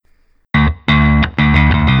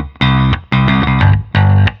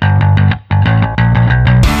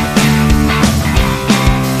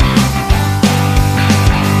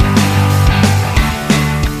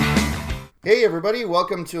everybody.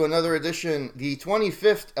 Welcome to another edition, the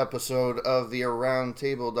 25th episode of the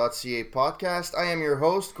AroundTable.ca podcast. I am your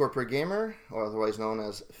host, Corporate Gamer, or otherwise known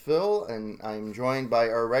as Phil, and I'm joined by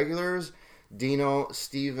our regulars, Dino,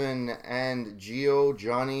 Steven, and Gio,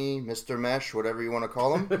 Johnny, Mr. Mesh, whatever you want to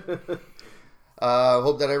call him.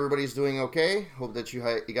 Hope that everybody's doing okay. Hope that you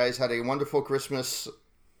guys had a wonderful Christmas,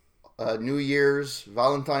 New Year's,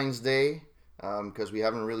 Valentine's Day, because we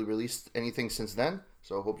haven't really released anything since then.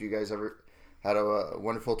 So hope you guys had a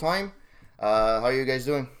wonderful time. How are you guys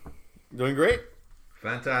doing? Doing great.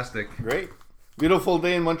 Fantastic. Great. Beautiful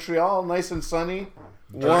day in Montreal. Nice and sunny.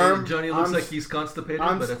 Warm. Johnny looks like he's constipated,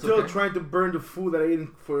 I'm but that's still okay. trying to burn the food that I ate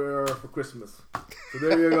for Christmas. So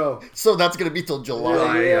there you go. So that's gonna be till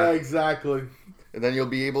July, Yeah, exactly. and then you'll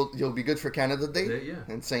be good for Canada Day Yeah.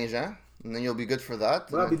 in Saint Jean, and then you'll be good for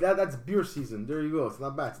that. Well, that's beer season. There you go. It's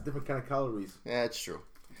not bad. It's a different kind of calories. Yeah, it's true.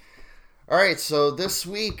 All right, so this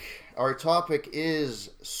week our topic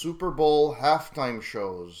is Super Bowl halftime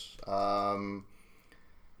shows. How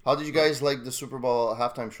did you guys like the Super Bowl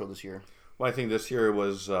halftime show this year? Well, I think this year it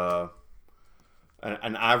was an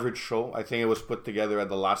average show. I think it was put together at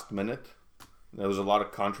the last minute. There was a lot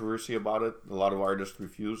of controversy about it. A lot of artists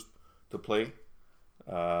refused to play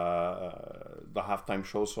the halftime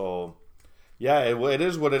show. So, yeah, it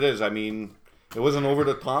is what it is. I mean, it wasn't over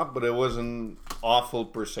the top, but it wasn't awful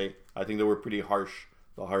per se. I think they were pretty harsh.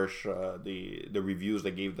 The reviews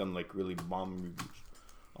they gave them, like really bomb reviews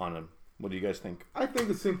on them. What do you guys think? I think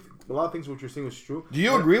the same. A lot of things what you're saying is true. Do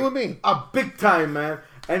you agree with me? A big time, man.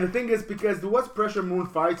 And the thing is, because there was pressure on Maroon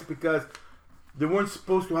 5 because they weren't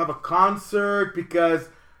supposed to have a concert because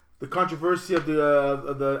the controversy of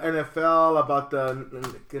the NFL about the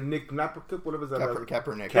Nick Kaepernick, whatever that.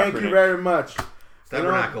 Kaepernick. Thank you very much.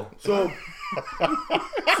 Tabernacle. So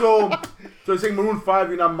you're saying Maroon 5,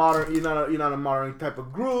 you're not modern, you're not a modern type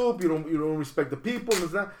of group. You don't respect the people and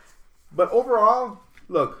that. But overall,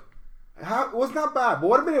 look, it was not bad. But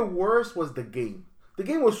what made it worse was the game. The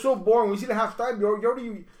game was so boring. When you see the halftime, you're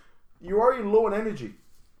already low in energy.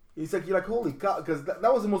 You're like holy cow, because that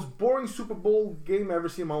was the most boring Super Bowl game I ever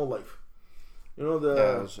seen in my whole life. You know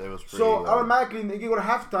it was pretty. So automatically, when you go to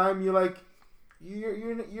halftime, you're like,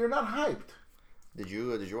 you're not hyped. Did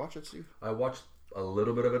you watch it, Steve? I watched a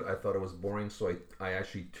little bit of it. I thought it was boring, so I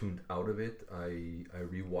actually tuned out of it. I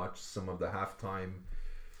rewatched some of the halftime.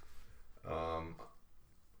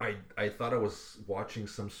 I thought I was watching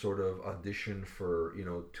some sort of audition for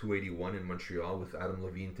 281 in Montreal with Adam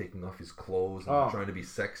Levine taking off his clothes and trying to be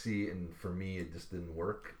sexy, and for me it just didn't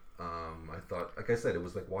work. I thought, like I said, it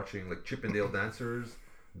was like watching like Chippendale dancers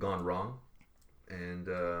gone wrong, and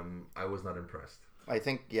I was not impressed. I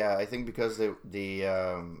think because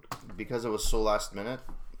because it was so last minute,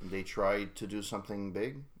 they tried to do something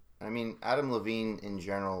big. I mean, Adam Levine in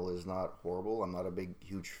general is not horrible. I'm not a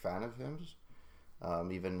huge fan of him.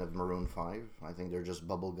 Even of Maroon 5. I think they're just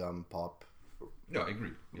bubblegum pop. No, I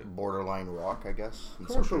agree. Yeah. Borderline rock, I guess.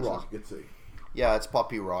 Commercial rock, you'd say. Yeah, it's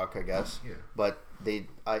poppy rock, I guess. Yeah. But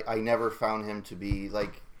I never found him to be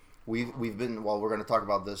like we've been. Well, we're going to talk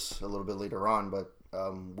about this a little bit later on, but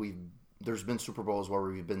there's been Super Bowls where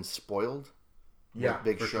we've been spoiled. Yeah, with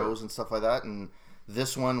big shows and stuff like that, and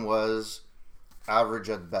this one was average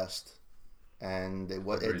at best, and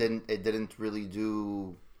it didn't really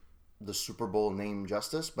do the Super Bowl name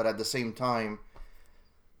justice. But at the same time,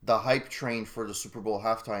 the hype train for the Super Bowl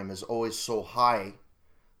halftime is always so high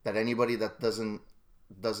that anybody that doesn't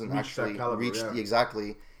actually reach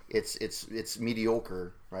exactly, it's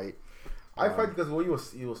mediocre, right? I find because when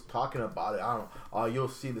he was talking about it, I don't know. You'll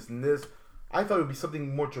see this and this. I thought it would be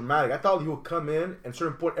something more dramatic. I thought he would come in and at a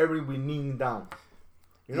certain point everybody would be kneeling down.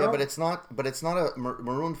 You know? Yeah, but it's not a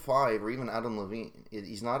Maroon 5 or even Adam Levine.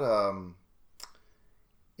 He's not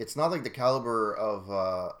It's not like the caliber of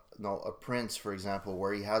a Prince, for example,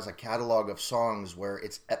 where he has a catalog of songs where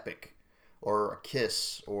it's epic, or a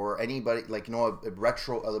Kiss, or anybody like a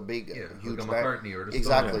retro, a big, huge like a band. McCartney or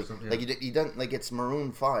Exactly. Stones, Like you don't like it's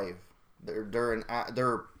Maroon 5.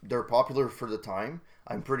 They're popular for the time.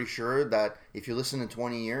 I'm pretty sure that if you listen in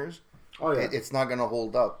 20 years, it's not gonna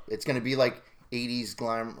hold up. It's gonna be like 80s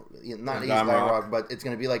glam, not 80s glam rock, but it's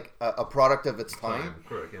gonna be like a product of its time.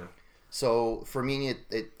 Correct. Yeah. So for me,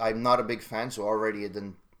 I'm not a big fan. So already it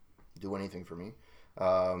didn't do anything for me.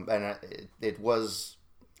 And it was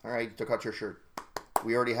all right. You took out your shirt.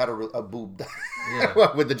 We already had a boob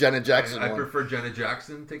with the Janet Jackson. I prefer Janet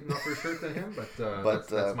Jackson taking off her shirt than him, but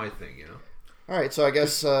that's my thing, All right, so I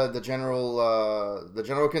guess the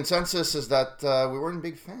general consensus is that we weren't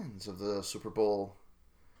big fans of the Super Bowl.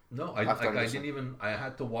 No, I didn't even. I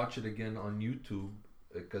had to watch it again on YouTube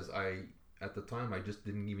because at the time I just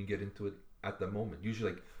didn't even get into it at the moment.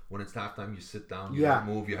 Usually, like when it's halftime, you sit down, you Yeah. don't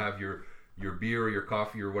move, you have your beer or your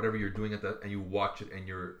coffee or whatever you're doing at that, and you watch it, and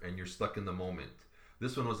you're stuck in the moment.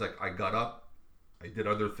 This one was like I got up, I did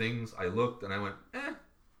other things, I looked, and I went, eh.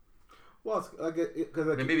 Well, it's like because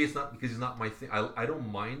like, And maybe it's not because it's not my thing. I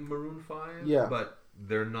don't mind Maroon 5, Yeah. but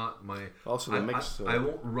they're not my. Also, the mix. I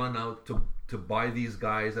won't run out to buy these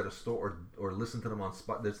guys at a store or listen to them on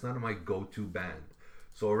spot. That's not my go-to band.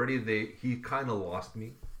 So already he kind of lost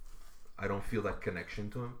me. I don't feel that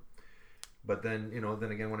connection to him. But then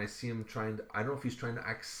then again, when I see him I don't know if he's trying to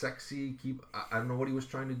act sexy. I don't know what he was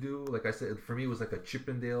trying to do. Like I said, for me, it was like a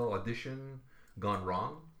Chippendale audition gone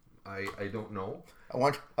wrong. I don't know. I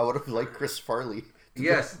would have liked Chris Farley.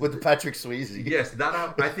 Yes, with Patrick Swayze. Yes,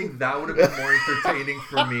 I think that would have been more entertaining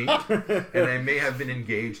for me, and I may have been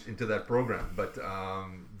engaged into that program. But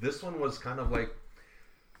this one was kind of like,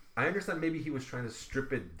 I understand maybe he was trying to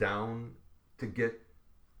strip it down to get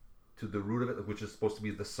to the root of it, which is supposed to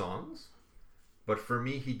be the songs. But for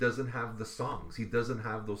me, he doesn't have the songs. He doesn't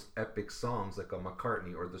have those epic songs like a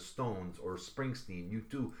McCartney or the Stones or Springsteen,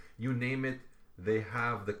 U2, you name it. They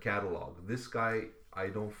have the catalog. This guy, I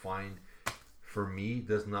don't find, for me,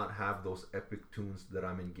 does not have those epic tunes that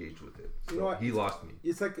I'm engaged with it. So he lost me.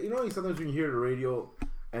 It's like sometimes when you hear the radio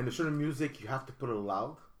and there's certain music, you have to put it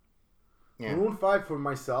loud. Yeah. Maroon 5 for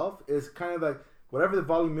myself is kind of like whatever the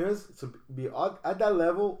volume is, it's to be at that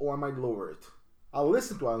level, or I might lower it. I'll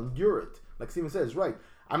listen to it, I'll endure it. Like Steven says, right?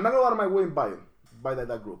 I'm not going out of my way and buy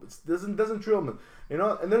that group. It doesn't thrill me,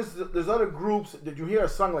 And there's other groups that you hear a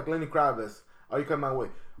song like Lenny Kravitz. Are you coming my way?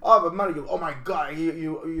 Oh, but Mario, oh my God,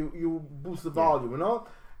 you boost the volume,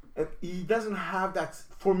 And he doesn't have that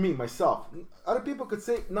for me, myself. Other people could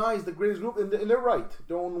say, no, he's the greatest group, and they're right,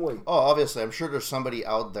 their own way. Oh, obviously, I'm sure there's somebody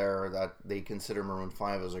out there that they consider Maroon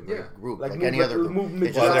 5 as a great group, like any other group.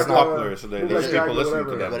 They're popular, so there's people listening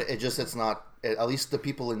to them. But it's not, at least the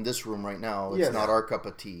people in this room right now, it's not our cup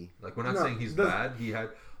of tea. Like, we're not saying he's bad. He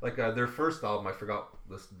had, like, their first album, I forgot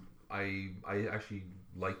this. I actually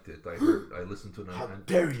liked it. I listened to it. How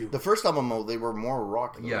dare you? The first album, they were more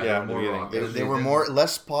rock. Though. Yeah, more rock. They were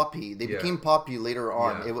less poppy. They became poppy later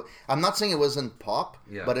on. Yeah. I'm not saying it wasn't pop,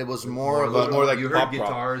 but it was more like you pop heard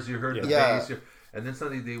guitars, you heard the Yeah. bass, and then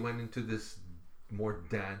suddenly they went into this more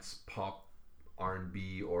dance pop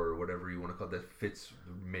R&B or whatever you want to call it that fits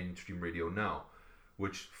mainstream radio now,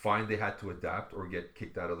 which fine they had to adapt or get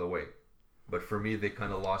kicked out of the way. But for me, they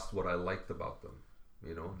kind of lost what I liked about them.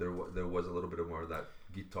 There was a little bit of more of that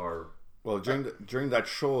guitar. Well, during that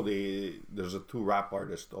show, there's 2 rap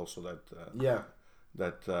artists also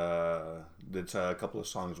that did a couple of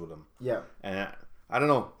songs with them. Yeah. And I don't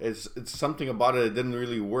know, it's something about it. It didn't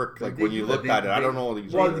really work. Like when you look at it, I don't know.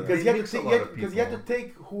 Well, because you had to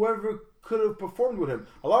take whoever could have performed with him.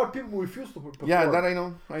 A lot of people refused to perform. Yeah, that I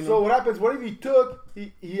know. So what happens? Whatever he took,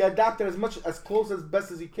 he adapted as close as best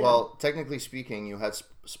as he can. Well, technically speaking, you had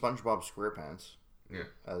SpongeBob SquarePants. Yeah.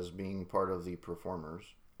 As being part of the performers.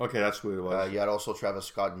 Okay, that's who it was. You had also Travis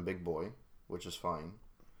Scott and Big Boy, which is fine.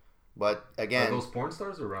 But again, are those porn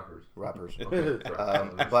stars or rappers? Rappers. Okay,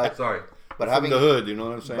 but sorry. But from having the hood, you know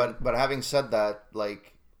what I'm saying? But having said that,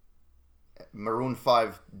 like Maroon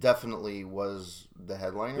 5 definitely was the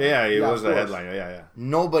headliner. Yeah, it was the headliner. Yeah.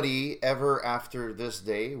 Nobody ever after this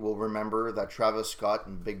day will remember that Travis Scott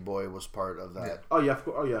and Big Boy was part of that. Yeah. Oh yeah, of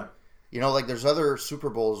course. Oh yeah. Like there's other Super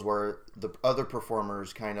Bowls where the other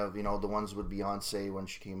performers kind of, the ones with Beyonce when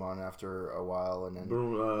she came on after a while, and then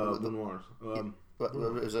Bruno Mars.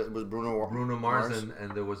 It was Bruno Mars,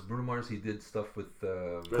 and there was Bruno Mars. He did stuff with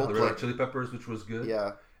the Red Hot Chili Peppers, which was good.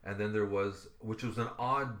 Yeah. And then there was, which was an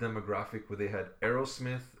odd demographic where they had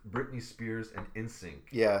Aerosmith, Britney Spears, and NSYNC.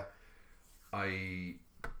 Yeah.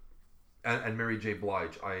 And Mary J.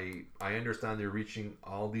 Blige. I understand they're reaching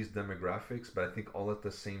all these demographics, but I think all at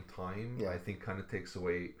the same time, I think kind of takes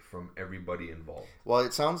away from everybody involved. Well,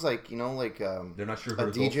 it sounds like, they're not sure who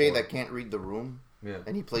a to DJ go for. that can't read the room. Yeah.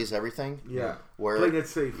 And he plays everything. Yeah. Where playing it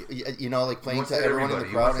safe. Like playing to to everyone in the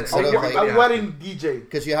everybody. crowd He instead wants of to- like a wedding DJ.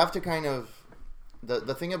 because you have to kind of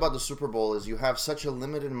the thing about the Super Bowl is you have such a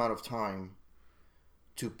limited amount of time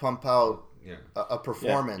to pump out a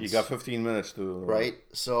performance. Yeah, you got 15 minutes to right.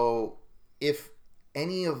 So if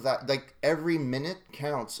any of that, like every minute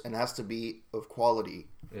counts and has to be of quality.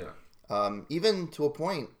 Yeah. Even to a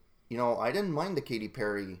point, I didn't mind the Katy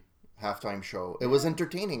Perry halftime show. It was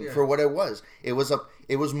entertaining for what it was. It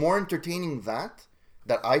was more entertaining that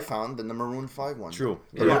I found than the Maroon 5 one. True.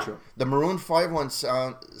 True. The Maroon 5 one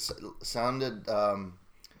sounded a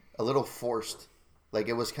little forced. Like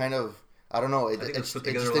it was kind of, I don't know. It just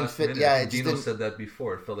didn't fit. Minute. Yeah, it just Dino didn't. said that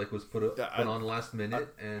before. It felt like it was put on last minute,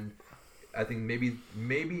 and I think maybe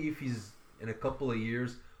if in a couple of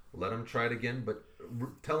years, let him try it again, but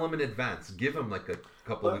tell him in advance. Give him like a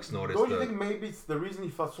couple of weeks notice. Don't you think maybe it's the reason he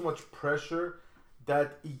felt so much pressure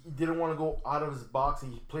that he didn't want to go out of his box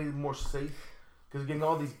and he played more safe? Because you're getting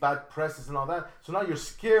all these bad presses and all that. So now you're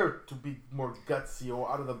scared to be more gutsy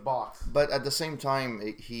or out of the box. But at the same time,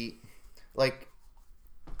 we're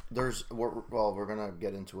going to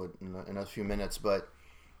get into it in a few minutes, but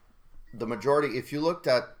the majority, if you looked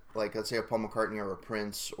at, like, let's say a Paul McCartney or a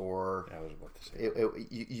Prince, or I was about to say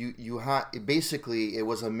you had basically it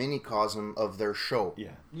was a mini-cosm of their show.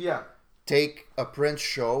 Yeah. Take a Prince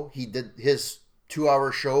show. He did his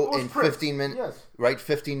 2-hour show in Prince. 15 minutes. Yes. Right,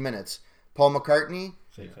 15 minutes. Paul McCartney,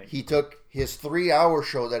 he took his 3-hour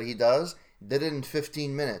show that he does, did it in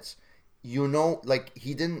 15 minutes. You know, like,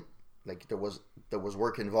 he didn't, like, there was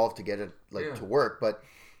work involved to get it to work, but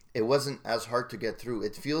it wasn't as hard to get through.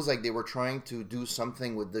 It feels like they were trying to do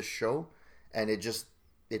something with this show, and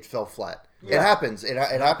it fell flat. Yeah. It happens. It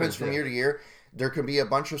happens from year to year. There can be a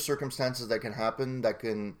bunch of circumstances that can happen that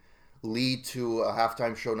can lead to a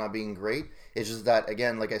halftime show not being great. It's just that,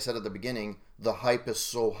 again, like I said at the beginning, the hype is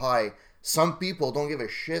so high. Some people don't give a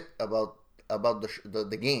shit about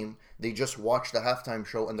the game. They just watch the halftime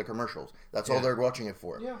show and the commercials. That's all they're watching it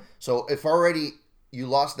for. Yeah. So if already you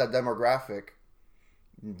lost that demographic,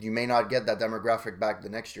 you may not get that demographic back the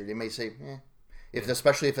next year. They may say,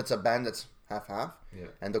 especially if it's a band that's half-half,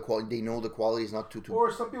 and they know the quality is not too.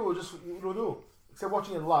 Or some people just do instead of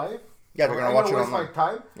watching it live. Yeah, they're gonna watch it online. My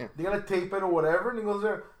time. Yeah. They're gonna tape it or whatever, and he goes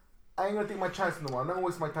there. I ain't gonna take my chance no more. I'm not gonna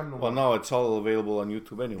waste my time no more. Well, no, it's all available on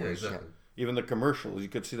YouTube anyways. Yeah, exactly. Even the commercials, you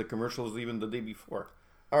could see the commercials even the day before.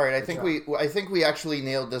 All right, I think we actually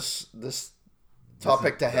nailed this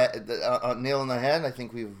topic nail on the head. I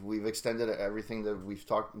think we've extended everything that we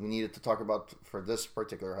needed to talk about for this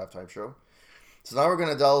particular halftime show. So now we're going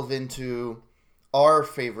to delve into our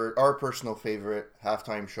personal favorite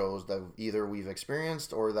halftime shows that either we've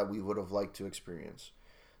experienced or that we would have liked to experience.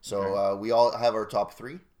 So we all have our top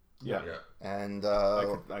 3. Yeah. And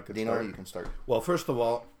I could Dino, start. you can start. Well, first of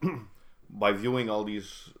all, by viewing all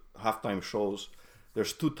these halftime shows,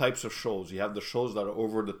 there's 2 types of shows. You have the shows that are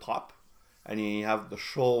over the top, and you have the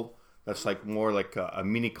show that's like more like a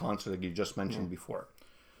mini concert that you just mentioned before.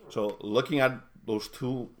 So looking at those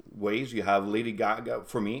 2 ways, you have Lady Gaga,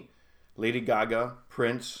 for me, Lady Gaga,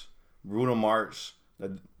 Prince, Bruno Mars,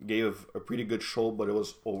 that gave a pretty good show, but it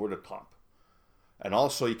was over the top. And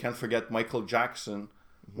also you can't forget Michael Jackson.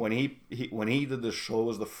 When he did this show, it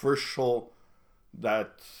was the first show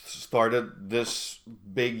that started this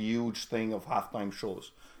big, huge thing of halftime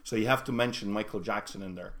shows. So you have to mention Michael Jackson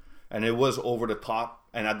in there. And it was over the top.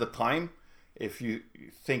 And at the time, if you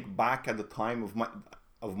think back at the time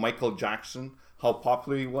of Michael Jackson, how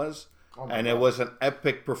popular he was, it was an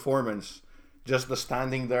epic performance. Just the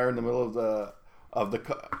standing there in the middle of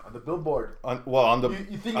the billboard.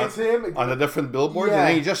 You think it's him on a different billboard, and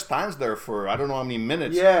then he just stands there for I don't know how many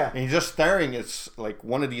minutes. Yeah, and he's just staring. It's like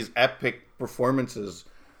one of these epic performances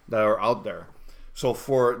that are out there. So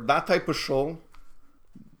for that type of show,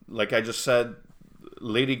 like I just said,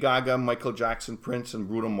 Lady Gaga, Michael Jackson, Prince, and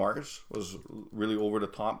Bruno Mars was really over the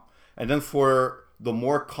top. And then for the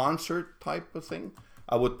more concert type of thing,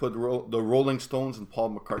 I would put the Rolling Stones and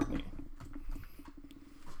Paul McCartney.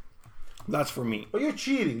 That's for me. But you're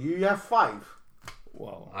cheating. You have 5.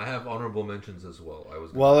 Well, I have honorable mentions as well.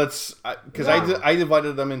 It's because I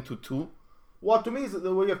divided them into 2. Well, to me, is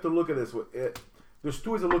the way you have to look at this. There's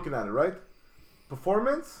 2 ways of looking at it, right?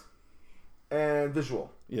 Performance and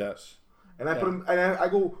visual. Yes. And I put them, and I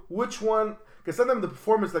go, which one? Because sometimes the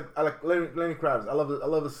performance, I like Lenny Kravitz. I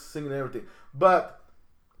love his singing and everything. But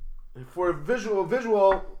for visual,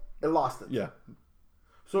 it lost it. Yeah.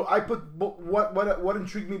 So I put what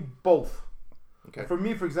intrigued me both. Okay. For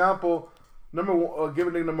me, for example, number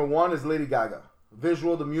 1 is Lady Gaga.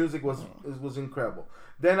 Visual, the music was incredible.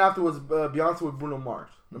 Then afterwards, Beyonce with Bruno Mars.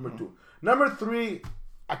 Number 2. Number 3,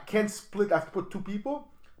 I can't split. I have to put 2 people: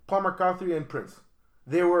 Paul McCartney and Prince.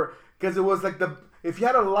 They were, because it was like if you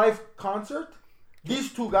had a live concert,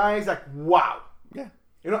 these 2 guys, like, wow. Yeah.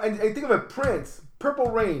 You know, and think of it, Prince, Purple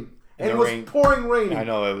Rain. And it was pouring rain. I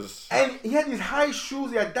know, it was. And he had these high shoes.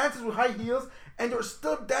 He had dancers with high heels, and they were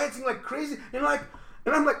still dancing like crazy. And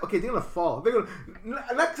I'm like, okay, they're gonna fall. They're gonna.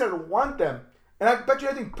 And I said, I want them. And I bet you,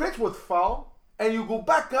 I think Prince would fall, and you go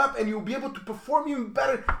back up, and you'll be able to perform even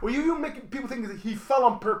better. Or you make people think that he fell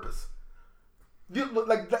on purpose.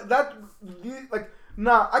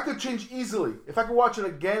 Nah, I could change easily if I could watch it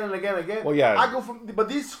again and again and again. Well, yeah. I go from, but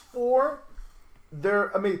these 4.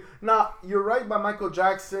 Now, you're right by Michael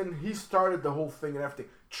Jackson. He started the whole thing and everything.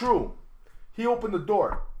 True. He opened the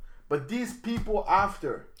door. But these people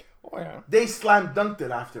after. Oh yeah. They slam dunked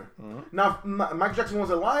it after. Now, if Michael Jackson was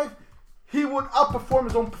alive, he would outperform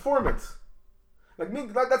his own performance. Like me,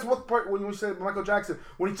 that's what part when you say Michael Jackson,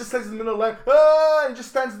 when he just stands in the middle of the line, and just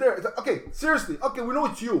stands there. It's like, okay, seriously, okay, we know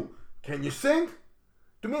it's you. Can you sing?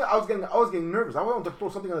 To me, I was getting nervous. I wanted to throw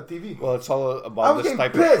something on the TV. Well, it's all I about was this getting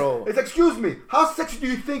type of pissed. show. It's excuse me, how sexy do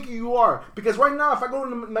you think you are? Because right now, if I go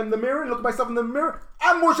in the mirror and look at myself in the mirror,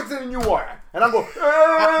 I'm more sexy than you are, and I'm going, hey.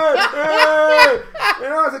 You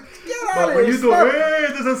know, I was like, get out But of when here. you do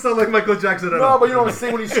it doesn't sound like Michael Jackson at all. No, but you know what I'm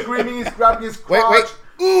saying? When he's screaming, he's grabbing his crotch. Wait.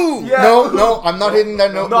 Ooh. Yeah. No, I'm not hitting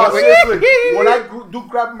that note. No, Wait. seriously. When I do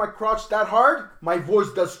grab my crotch that hard, my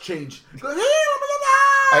voice does change.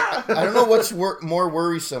 I don't know what's more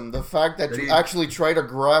worrisome: the fact that you actually try to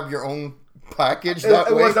grab your own package that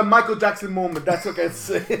It way. was a Michael Jackson moment. That's what I can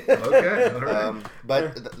say. Okay, all right.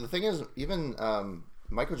 But the thing is, even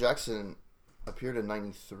Michael Jackson appeared in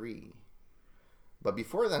 '93, but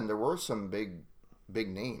before then there were some big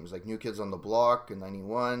names like New Kids on the Block in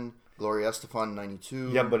 '91. Gloria Estefan in '92.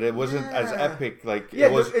 Yeah, but it wasn't as epic. Like Yeah,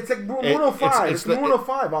 it was. it's like Bruno 5. It's the- Bruno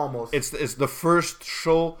 5 almost. It's the first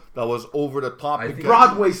show that was over the top I think- because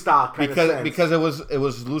Broadway style kind of sense. because it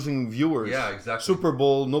was losing viewers. Yeah, exactly. Super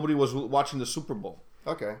Bowl. Nobody was watching the Super Bowl.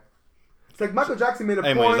 Okay. It's like Michael Jackson made a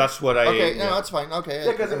Anyways, point. that's what I. Okay, yeah. no, that's fine. Okay,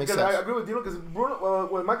 Yeah, that makes because sense. I agree with you. Because Bruno,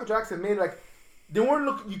 when Michael Jackson made like, they weren't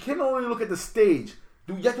look. You can't only look at the stage.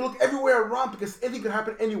 You have to look everywhere around because anything could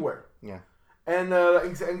happen anywhere. Yeah. And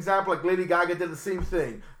example like Lady Gaga did the same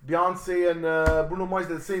thing. Beyonce and Bruno Mars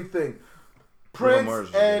did the same thing. Prince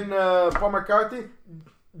Mars, and Paul McCartney,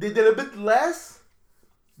 they did a bit less,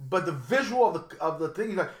 but the visual of the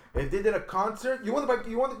thing is like if they did a concert, you want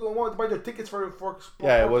to buy their tickets for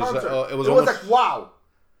Yeah, a it was, concert. it was like almost- wow.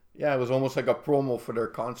 Yeah, it was almost like a promo for their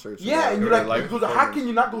concerts. Yeah, and you're their like, live because how performance. can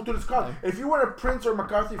you not go to this concert? If you were a Prince or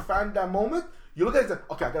McCartney fan at that moment, you look at it and say,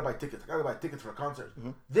 okay, I gotta buy tickets. I gotta buy tickets for a concert.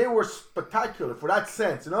 They were spectacular for that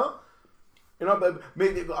sense, you know? You know, but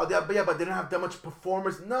maybe but they didn't have that much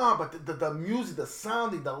performance. No, but the music, the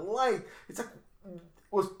sounding, the light, it's like it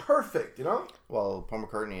was perfect, you know? Well, Paul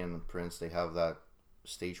McCartney and Prince, they have that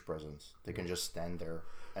stage presence. They can just stand there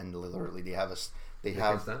and literally they have They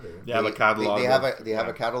have stand there. They have a catalog. They have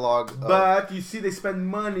a catalog. But you see, they spend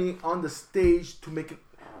money on the stage to make it.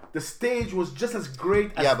 The stage was just as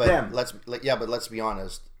great as them. But let's be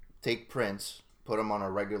honest. Take Prince, put him on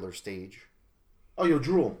a regular stage. Oh, you'll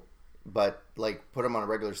drool. But like put him on a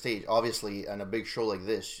regular stage. Obviously, on a big show like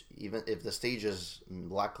this, even if the stage is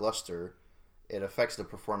lackluster, it affects the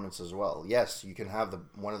performance as well. Yes, you can have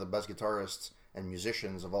one of the best guitarists and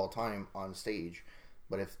musicians of all time on stage,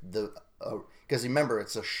 but if because remember,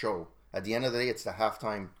 it's a show. At the end of the day, it's the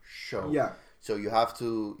halftime show. Yeah. So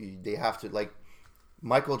they have to like.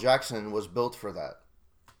 Michael Jackson was built for that,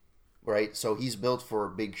 right? So he's built for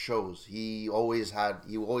big shows. He always had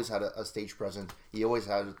a stage presence. He always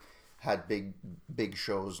had big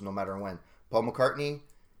shows, no matter when. Paul McCartney,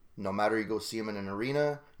 no matter you go see him in an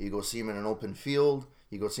arena, you go see him in an open field,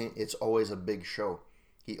 you go see him, it's always a big show.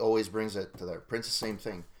 He always brings it to there. Prince, the same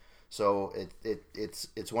thing. So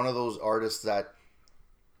it's one of those artists that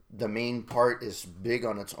the main part is big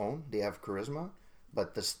on its own. They have charisma.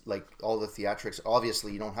 But this, like all the theatrics,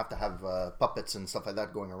 obviously you don't have to have puppets and stuff like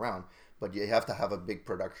that going around, but you have to have a big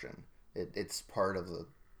production. It's part of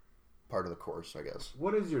the course, I guess.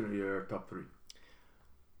 What is your top three?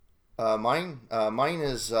 Mine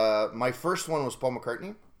is my first one was Paul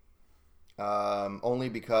McCartney, only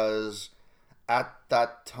because at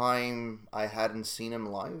that time I hadn't seen him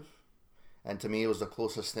live, and to me it was the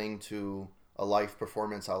closest thing to a live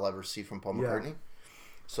performance I'll ever see from Paul McCartney.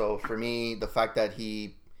 So for me, the fact that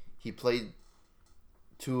he played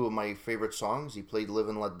two of my favorite songs, he played "Live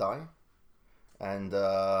and Let Die" and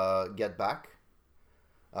 "Get Back."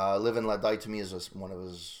 "Live and Let Die" to me is one of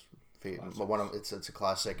his favorite. It's a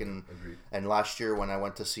classic, and last year when I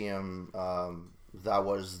went to see him, that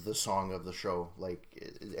was the song of the show. Like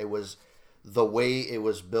it was the way it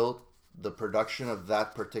was built, the production of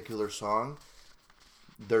that particular song.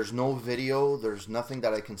 There's no video. There's nothing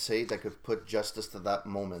that I can say that could put justice to that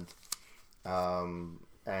moment. And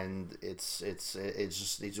it's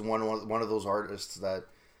one of those artists that,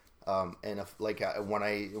 and if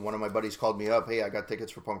when one of my buddies called me up, hey, I got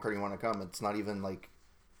tickets for Paul McCartney, you want to come? It's not even like,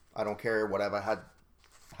 I don't care whatever I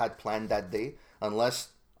had planned that day, unless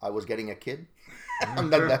I was getting a kid,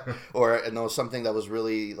 or something that was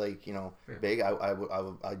really big.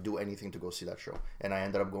 I'd do anything to go see that show, and I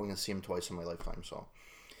ended up going and see him twice in my lifetime. So.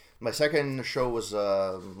 My second show was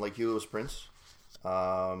like you, it was Prince.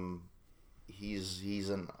 He's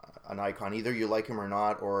an icon. Either you like him or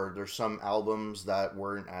not, or there's some albums that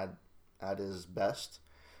weren't at his best.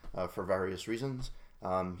 for various reasons.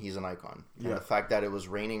 He's an icon. Yeah. And the fact that it was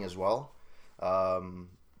raining as well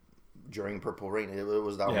during Purple Rain, it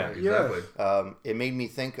was that Yeah, way. Exactly. It made me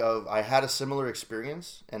think of, I had a similar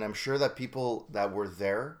experience, and I'm sure that people that were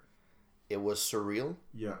there, it was surreal.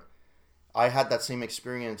 Yeah. I had that same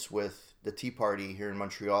experience with the Tea Party here in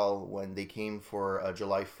Montreal when they came for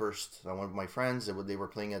July 1st. One of my friends, they were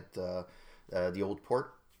playing at the Old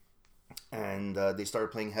Port, and they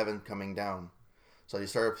started playing Heaven Coming Down. So they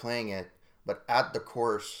started playing it, but at the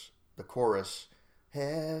chorus,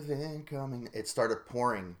 Heaven Coming, it started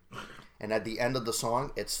pouring, and at the end of the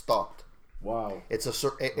song, it stopped. Wow. It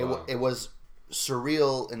Wow. was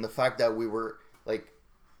surreal in the fact that we were like,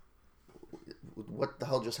 what the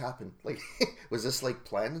hell just happened? Like, was this like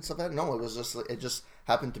planned and stuff like that? No, it just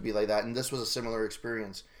happened to be like that. And this was a similar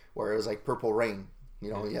experience where it was like Purple Rain,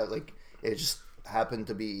 like it just happened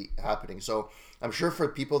to be happening. So I'm sure for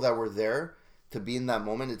people that were there to be in that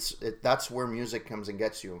moment, that's where music comes and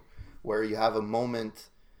gets you, where you have a moment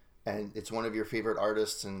and it's one of your favorite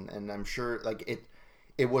artists. And I'm sure like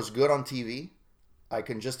it was good on TV. I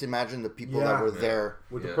can just imagine the people that were there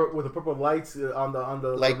with the purple lights on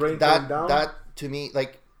the like rain that. coming down. That to me,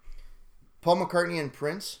 like Paul McCartney and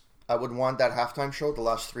Prince, I would want that halftime show to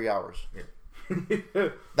last 3 hours.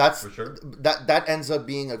 That's For sure. that ends up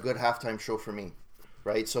being a good halftime show for me,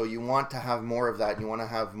 right? So you want to have more of that. You want to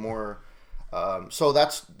have more. So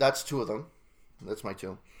that's two of them. That's my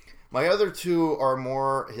two. My other two are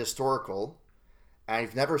more historical.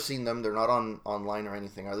 I've never seen them. They're not online or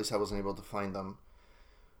anything. Or at least I wasn't able to find them.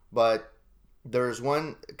 But there's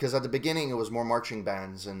one, because at the beginning it was more marching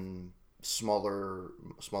bands and smaller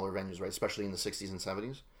venues, right? Especially in the 60s and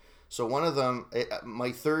 70s. So one of them,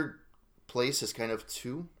 my third place is kind of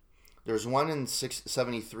two. There's one in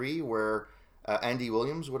 73 where Andy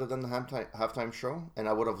Williams would have done the halftime show, and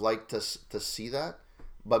I would have liked to see that.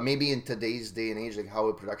 But maybe in today's day and age, like how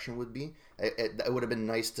a production would be, it would have been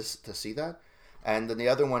nice to see that. And then the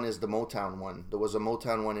other one is the Motown one. There was a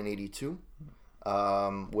Motown one in '82.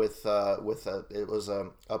 It was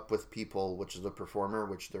Up With People, which is a performer,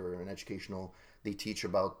 which they're an educational. They teach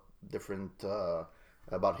about different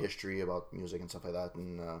about history, about music and stuff like that.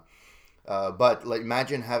 And but like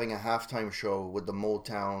imagine having a halftime show with the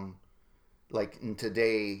Motown, like in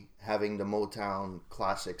today having the Motown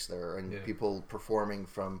classics there and people performing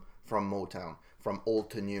from Motown, from old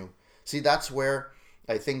to new. See, that's where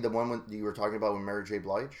I think the one you were talking about with Mary J.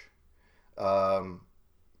 Blige.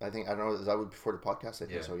 I don't know, is that before the podcast? I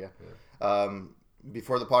think so, yeah.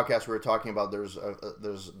 Before the podcast, we were talking about there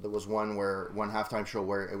was one halftime show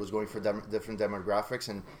where it was going for different demographics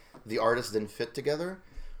and the artists didn't fit together.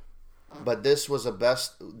 But this was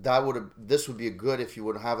this would be a good if you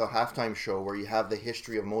would have a halftime show where you have the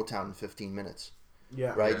history of Motown in 15 minutes.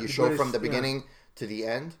 Yeah. Right? Yeah. You show from the beginning to the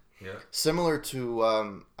end. Yeah. Similar to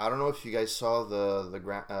I don't know if you guys saw the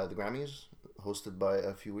Grammys hosted by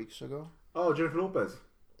a few weeks ago. Oh, Jennifer Lopez.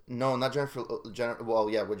 No, not Jennifer. Well,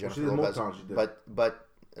 yeah, with Jennifer Lopez. Motown, she did. But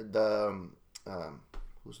the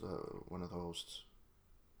who's one of the hosts?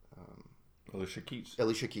 Alicia Keys.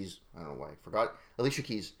 Alicia Keys. I don't know why I forgot. Alicia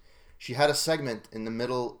Keys. She had a segment in the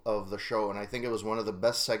middle of the show, and I think it was one of the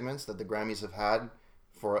best segments that the Grammys have had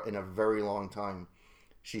in a very long time.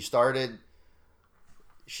 She started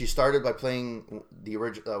by playing the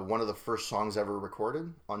original one of the first songs ever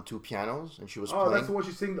recorded on two pianos, and she was playing. That's the one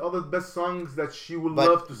she's singing all the best songs that she would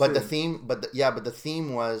love to sing. The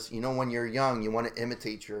theme was, when you're young, you want to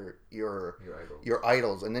imitate your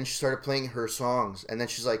idols, and then she started playing her songs, and then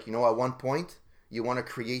she's like, at one point you want to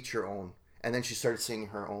create your own, and then she started singing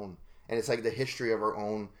her own, and it's like the history of her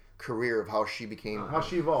own career of how she became, how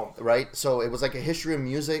she evolved, right? So it was like a history of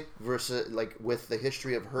music versus like with the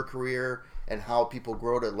history of her career and how people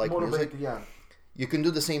grow to like music. Yeah. You can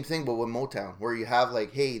do the same thing, but with Motown, where you have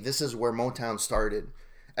like, hey, this is where Motown started,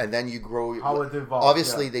 and then you grow. How it evolved.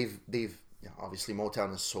 Obviously, they've obviously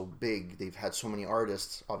Motown is so big. They've had so many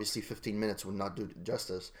artists. Obviously, 15 minutes would not do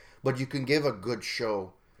justice, but you can give a good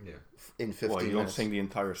show. Yeah. In 15 Well, you minutes. don't sing the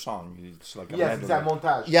entire song. It's like a Yes, it's that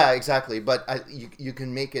montage. Yeah, exactly. But you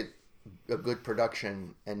can make it a good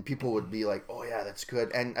production, and people would be like, "Oh yeah, that's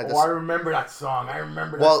good." And I remember that song. I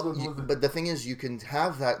remember. But the thing is, you can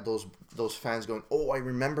have those fans going, "Oh, I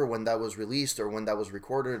remember when that was released, or when that was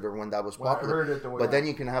recorded, or when that was popular." I heard it, but then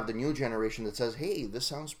you can have the new generation that says, "Hey, this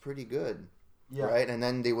sounds pretty good," right? And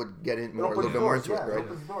then they would get in a little bit more into it, right?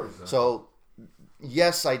 So.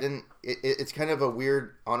 Yes, I didn't. It's kind of a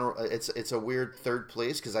weird honor. It's a weird third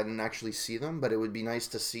place because I didn't actually see them, but it would be nice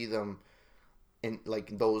to see them in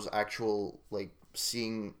like those actual like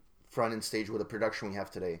seeing front and stage with the production we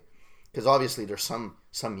have today. Because obviously there's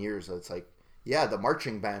some years that it's like Yeah, the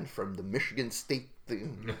marching band from the Michigan State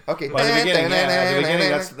thing. Okay. Well, at the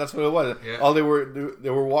beginning, that's what it was. Yeah. All they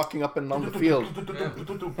were walking up and down the field.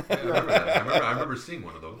 I remember seeing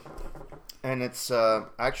one of those. And it's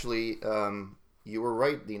actually, you were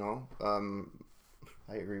right, Dino.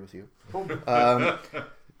 I agree with you.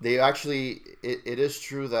 They actually, it is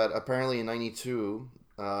true that apparently in 92,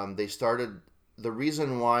 they started, the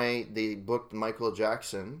reason why they booked Michael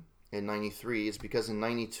Jackson in 93 is because in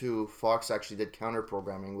 92, Fox actually did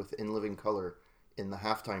counter-programming with In Living Color in the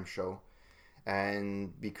halftime show.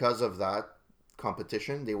 And because of that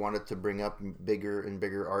competition, they wanted to bring up bigger and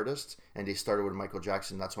bigger artists, and they started with Michael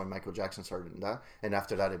Jackson. That's why Michael Jackson started in that. And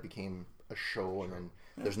after that, it became a show, and then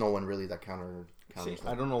there's no one really that counters See, that.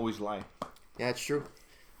 I don't always lie. Yeah, it's true.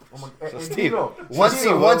 And Steve,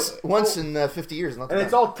 Once in 50 years, not and that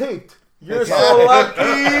it's bad. all taped. You're so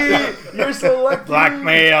lucky. You're so lucky.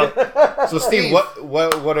 Blackmail. So Steve,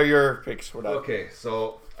 what are your picks for that? Okay,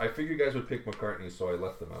 so I figured you guys would pick McCartney, so I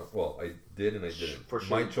left them out. Well, I did and I didn't. For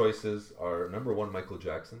sure. My choices are number one, Michael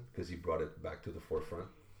Jackson, because he brought it back to the forefront.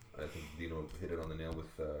 I think Dino hit it on the nail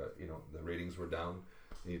with, the ratings were down.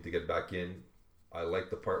 You need to get back in. I like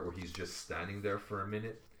the part where he's just standing there for a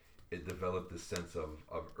minute. It developed this sense of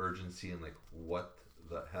urgency and like, what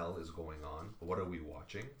the hell is going on? What are we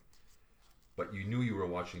watching? But you knew you were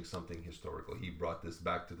watching something historical. He brought this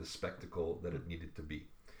back to the spectacle that it needed to be.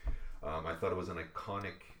 I thought it was an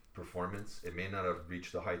iconic performance. It may not have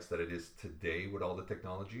reached the heights that it is today with all the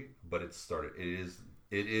technology, but it started.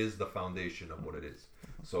 It is the foundation of what it is.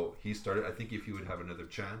 So he started. I think if he would have another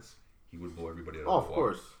chance, he would blow everybody out of the water. Of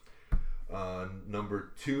course.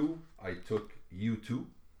 Number two, I took U2.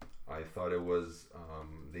 I thought it was,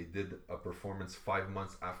 they did a performance 5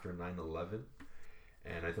 months after 9/11.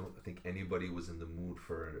 And I don't think anybody was in the mood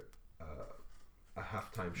for a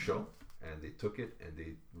halftime show. And they took it and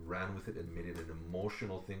they ran with it and made it an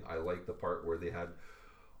emotional thing. I like the part where they had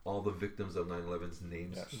all the victims of 9/11's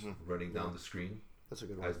names running down the screen. That's a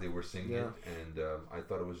good one. As they were singing Yeah. it. And I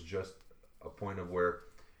thought it was just a point of where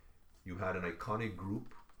you had an iconic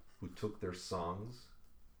group who took their songs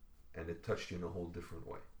and it touched you in a whole different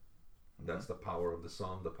way. That's the power of the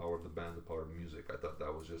song, the power of the band, the power of music. I thought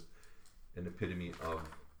that was just an epitome of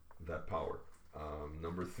that power.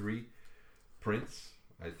 Number three, Prince.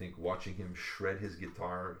 I think watching him shred his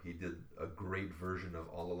guitar, he did a great version of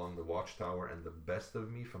All Along the Watchtower and The Best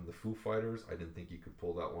of Me from the Foo Fighters. I didn't think he could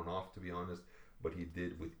pull that one off, to be honest, but he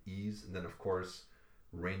did with ease. And then, of course,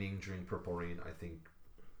 Raining During Purple Rain. I think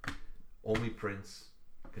only Prince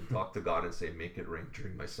can talk to God and say, make it rain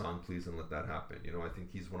during my song, please, and let that happen. I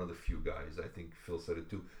think he's one of the few guys, I think Phil said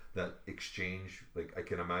it too, that exchange, like I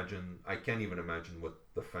can't even imagine what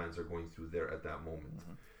the fans are going through there at that moment.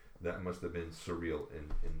 That must have been surreal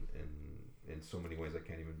in so many ways I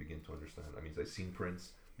can't even begin to understand. I mean, I've seen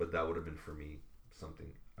Prince, but that would have been for me something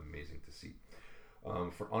amazing to see.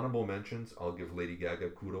 For honorable mentions, I'll give Lady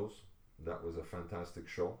Gaga kudos. That was a fantastic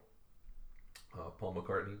show. Paul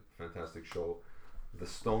McCartney, fantastic show. The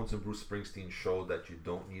Stones and Bruce Springsteen showed that you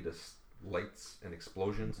don't need lights and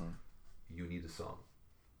explosions. You need a song.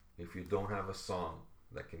 If you don't have a song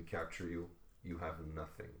that can capture you, you have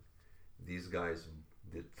nothing. These guys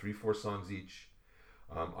did 3-4 songs each.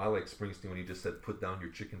 I like Springsteen when he just said, put down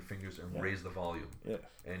your chicken fingers and raise the volume. Yes.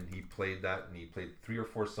 And he played that, and he played 3 or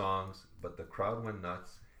 4 songs, but the crowd went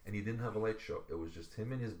nuts, and he didn't have a light show. It was just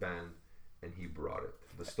him and his band, and he brought it.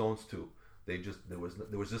 The Stones too. There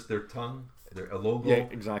was just their tongue, a logo,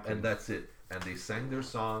 exactly. and that's it. And they sang their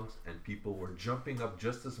songs, and people were jumping up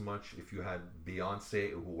just as much if you had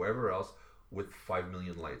Beyonce or whoever else with 5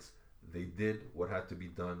 million lights. They did what had to be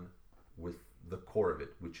done with the core of it,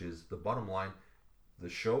 which is the bottom line. The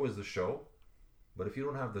show is the show, but if you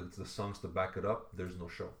don't have the songs to back it up, there's no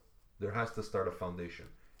show. There has to start a foundation.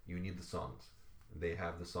 You need the songs. They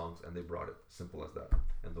have the songs, and they brought it. Simple as that.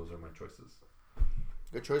 And those are my choices.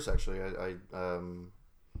 Good choice, actually. I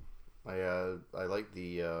like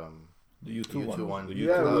the U2 one. The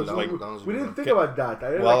Yeah, U2 we didn't think about that.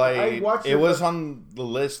 I watched it was on the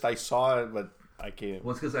list. I saw it, but I can't.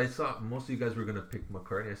 Well, it's because I saw most of you guys were going to pick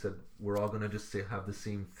McCartney. I said, we're all going to just have the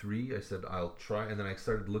same 3. I said, I'll try. And then I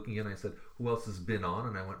started looking in. I said, who else has been on?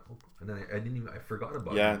 And I went, oh. And then I forgot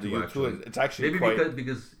about it. the U2 actually. It's actually maybe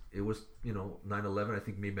because it was 9/11. I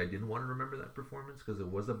think maybe I didn't want to remember that performance because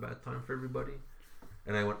it was a bad time for everybody.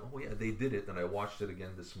 And I went, oh yeah, they did it. And I watched it again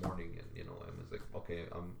this morning, and I was like, okay,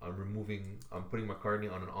 I'm putting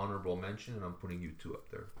McCartney on an honorable mention, and I'm putting U2 up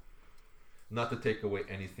there. Not to take away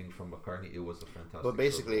anything from McCartney, it was a fantastic. But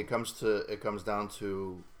basically, show. it comes down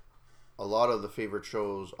to a lot of the favorite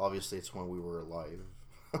shows. Obviously, it's when we were alive.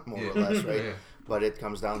 more or less, right? Yeah. But it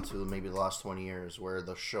comes down to maybe the last 20 years where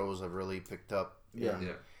the shows have really picked up. Yeah.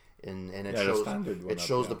 And it Yeah, the shows standard went it up,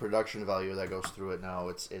 shows yeah. the production value that goes through it now.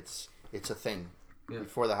 It's a thing. Yeah.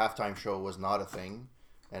 Before the halftime show was not a thing,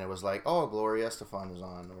 and it was like, oh, Gloria Estefan is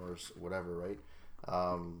on or whatever, right?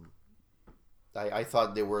 I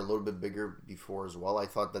thought they were a little bit bigger before as well. I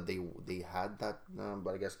thought that they had that,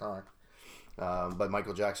 but I guess not. But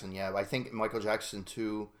Michael Jackson, yeah, I think Michael Jackson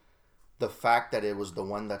too. The fact that it was the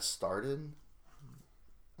one that started,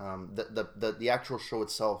 the actual show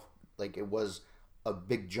itself, like it was a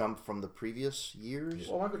big jump from the previous years.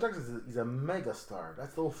 Well, Michael Jackson is a mega star.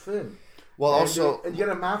 That's the whole thing. Well, And also, and you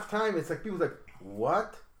get him halftime. It's like people's like,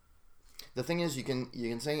 what? the thing is, you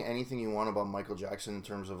can say anything you want about Michael Jackson in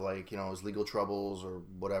terms of like his legal troubles or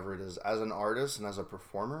whatever it is. As an artist and as a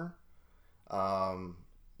performer,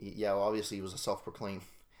 yeah, well, obviously he was a self-proclaimed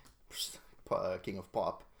king of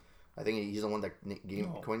pop. I think he's the one that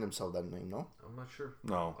coined himself that name. No, I'm not sure.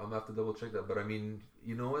 No. I'm gonna have to double check that. But I mean,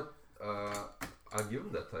 you know what? I'll give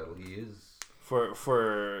him that title. He is.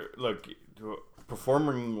 For look,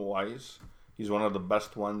 performing wise, he's one of the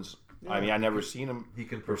best ones. I mean, I never seen him. He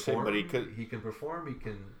can per se, perform, but he could. He can perform.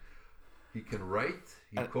 He can write.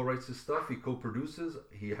 He co-writes his stuff. He co-produces.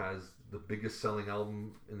 He has the biggest selling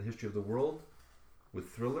album in the history of the world with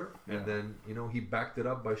Thriller, and then he backed it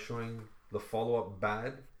up by showing the follow-up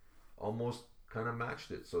Bad, almost kind of matched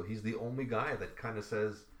it. So he's the only guy that kind of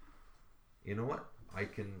says, you know what, I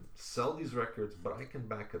can sell these records, but I can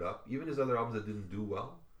back it up. Even his other albums that didn't do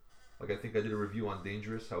well, like I think I did a review on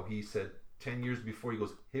Dangerous, how he said 10 years before, he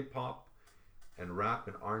goes, hip hop and rap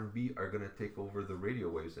and R&B are going to take over the radio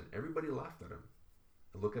waves, and everybody laughed at him.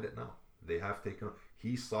 And look at it now. They have taken.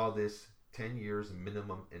 He saw this 10 years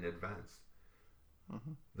minimum in advance.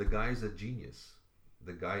 Mm-hmm. The guy's a genius.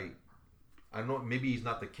 The guy, I don't know, maybe he's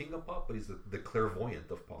not the king of pop, but he's the clairvoyant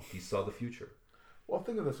of pop. He saw the future. Well,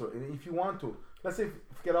 think of this way. If you want to, let's say,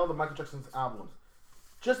 forget all the Michael Jackson's albums,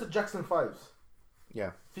 just the Jackson 5s.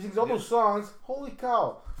 yeah, If he sings all those songs, holy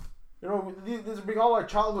cow! These bring all our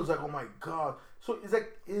childhoods. Like, oh my god! So it's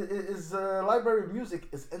like his library of music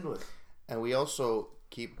is endless. and we also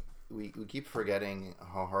keep forgetting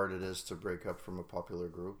how hard it is to break up from a popular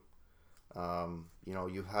group.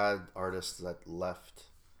 You had artists that left.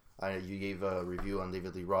 You gave a review on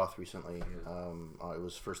David Lee Roth recently. Yeah. It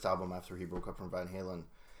was first album after he broke up from Van Halen,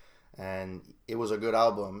 and it was a good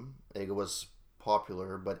album. It was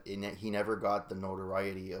popular, but he never got the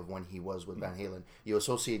notoriety of when he was with Van Halen. You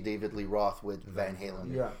associate David Lee Roth with Van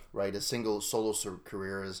Halen, Yeah. right? A single solo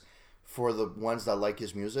career is for the ones that like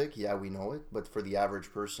his music. Yeah, we know it, but for the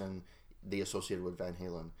average person, they associate it with Van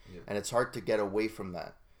Halen, and it's hard to get away from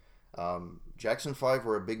that. Jackson 5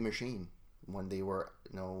 were a big machine when they were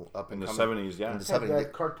up In and the coming. 70s, yeah. In the They 70s.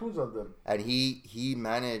 had cartoons of them. And he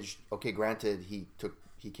managed. Okay, granted, he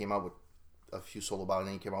came out with a few solo albums,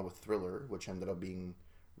 and he came out with Thriller, which ended up being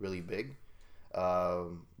really big.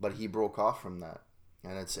 But he broke off from that,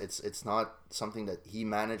 and it's not something that he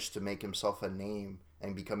managed to make himself a name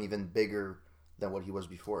and become even bigger than what he was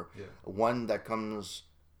before. Yeah. One that comes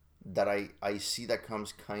that I see that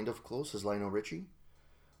comes kind of close is Lionel Richie.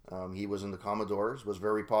 He was in the Commodores, was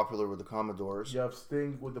very popular with the Commodores. You have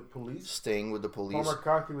Sting with the Police, Sting with the Paul Police.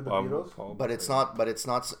 McCartney with the Beatles. But it's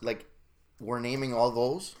not like we're naming all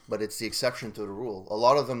those, but it's the exception to the rule. A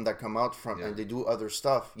lot of them that come out from and they do other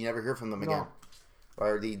stuff, you never hear from them again,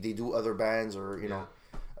 or they do other bands, or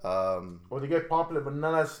or they get popular, but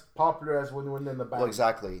not as popular as when they're in the band. well,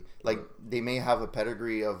 exactly. Like they may have a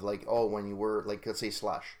pedigree of like, oh, when you were like, let's say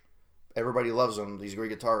Slash, everybody loves him. He's a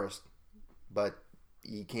great guitarist, but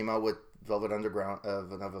he came out with Velvet Revolver.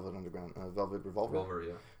 Revolver,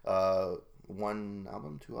 yeah. One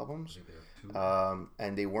album, two albums. I think they have two.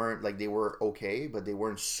 And they were okay, but they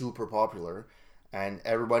weren't super popular. And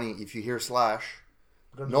everybody, if you hear Slash,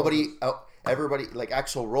 everybody, like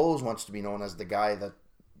Axl Rose wants to be known as the guy that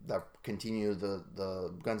continued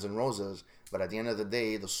the Guns N' Roses. But at the end of the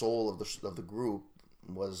day, the soul of the group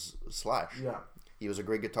was Slash. Yeah. He was a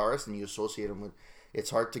great guitarist, and you associate him with. It's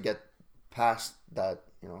hard to get past that,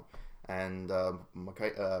 And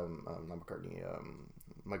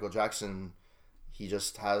Michael Jackson, he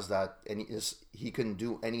just has that, and he can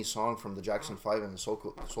do any song from the Jackson 5 in his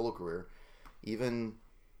solo career, even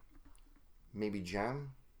maybe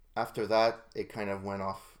Jam. After that, it kind of went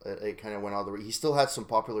off. It kind of went all the way. He still had some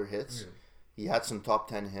popular hits. Yeah. He had some top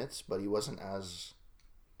 10 hits, but he wasn't as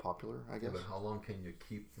popular, I guess. But how long can you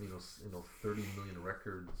keep 30 million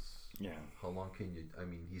records? Yeah. How long can you? I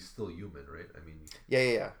mean, he's still human, right? I mean,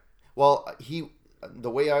 Yeah. Well, the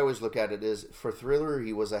way I always look at it is, for Thriller,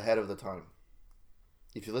 he was ahead of the time.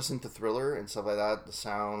 if you listen to Thriller and stuff like that, the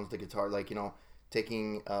sounds, the guitar, like, you know,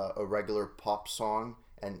 taking a regular pop song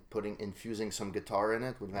and infusing some guitar in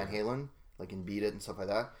it with Van Halen, like in Beat It and stuff like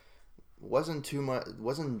that,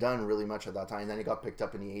 wasn't done really much at that time. And then it got picked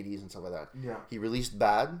up in the 80s and stuff like that. Yeah. He released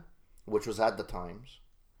Bad, which was at the Times.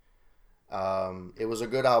 It was a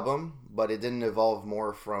good album, but it didn't evolve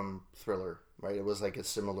more from Thriller, right? It was like a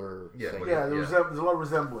similar thing. Yeah, there's a lot of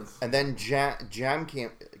resemblance. And then Jam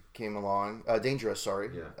came along, Dangerous,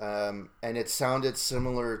 sorry. Yeah. And it sounded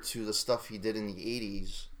similar to the stuff he did in the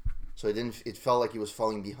 80s. So it felt like he was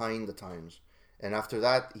falling behind the times. And after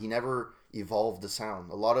that, he never evolved the sound.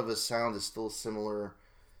 A lot of his sound is still similar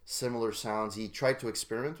sounds. He tried to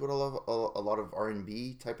experiment with a lot of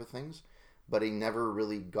R&B type of things, but he never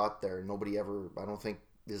really got there. I don't think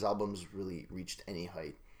his albums really reached any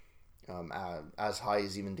height. As high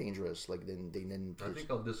as even Dangerous. Like they didn't. I think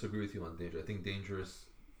I'll disagree with you on Dangerous. I think Dangerous,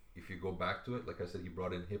 if you go back to it, like I said, he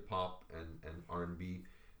brought in hip hop and R&B,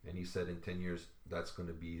 and he said in 10 years that's going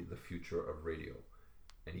to be the future of radio,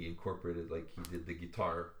 and he incorporated, like he did the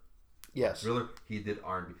guitar. Yes. Thriller, he did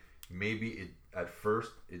R&B. Maybe at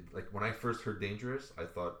first, like when I first heard Dangerous, I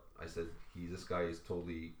said this guy is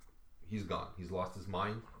totally, he's gone. He's lost his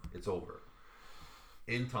mind. It's over.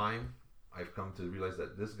 In time, I've come to realize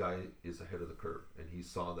that this guy is ahead of the curve, and he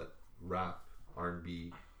saw that rap,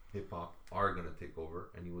 R&B, hip hop are gonna take over,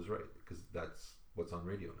 and he was right, because that's what's on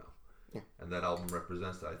radio now. Yeah. And that album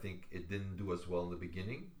represents that. I think it didn't do as well in the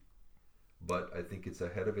beginning, but I think it's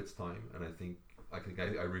ahead of its time, and I think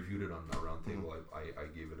I reviewed it on the Roundtable. I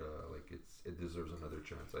gave it it deserves another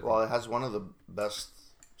chance. It has one of the best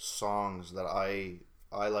songs that I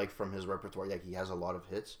like from his repertoire. Like, he has a lot of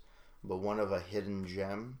hits, but one of a hidden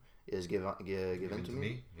gem is Given to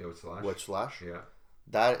Me. Yeah, with Slash. With Slash. Yeah.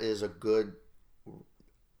 That is a good.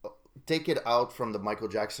 Take it out from the Michael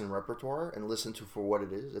Jackson repertoire and listen to for what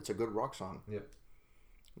it is. It's a good rock song. Yeah.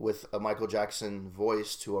 With a Michael Jackson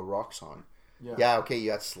voice to a rock song. Yeah. Okay,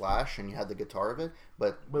 you had Slash and you had the guitar of it,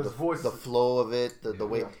 but his voice, the flow of it, the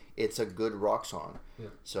way it's a good rock song. Yeah.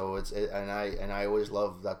 So and I always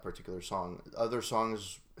love that particular song. Other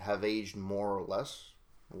songs have aged more or less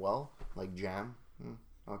well, like Jam.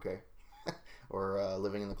 Okay. Or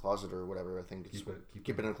Living in the Closet or whatever. I think it's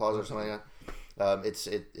Keep It in the Closet or something like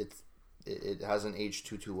that. It hasn't aged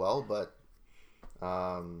too well, but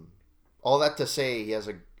all that to say, he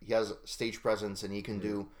has stage presence and he can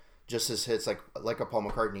do just his hits like a Paul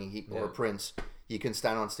McCartney or Prince. He can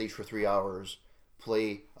stand on stage for 3 hours,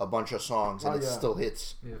 play a bunch of songs, and it still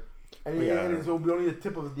hits. Yeah. And it will be only the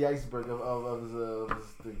tip of the iceberg of his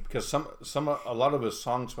thing. Because a lot of his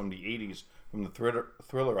songs from the 80s, from the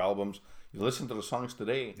Thriller albums, you listen to the songs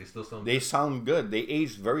today, they sound good. They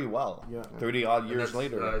aged very well. Yeah. 30 odd years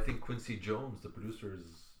later. I think Quincy Jones, the producer,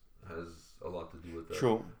 has a lot to do with that.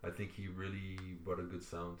 True. I think he really brought a good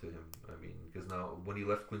sound to him. I mean, because now when he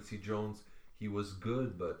left Quincy Jones, he was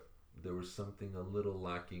good, but there was something a little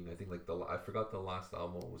lacking. I think I forgot the last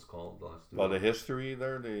album, what was called. The history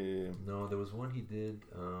there. No, there was one he did.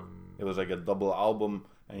 It was like a double album,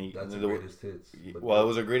 and that's the greatest hits. It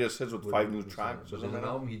was a greatest hits with 5 new tracks. But there's an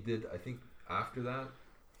album he did, I think after that,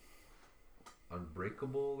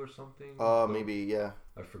 Unbreakable or something. Maybe, yeah.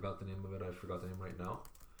 I forgot the name of it. I forgot the name right now.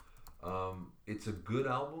 It's a good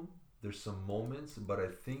album. There's some moments, but I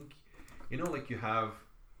think, like you have,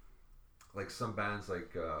 like some bands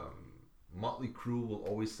like Motley Crue will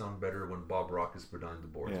always sound better when Bob Rock is behind the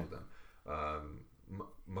boards with them.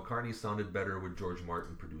 McCartney sounded better with George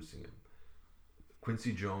Martin producing him.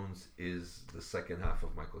 Quincy Jones is the second half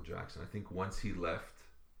of Michael Jackson. I think once he left,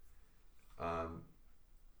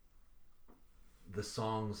 the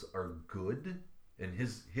songs are good, and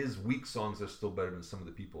his weak songs are still better than some of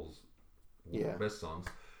the people's best songs.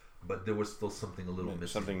 But there was still something a little missing.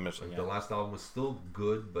 Something missing. The last album was still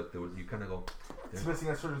good, but you kind of go. It's missing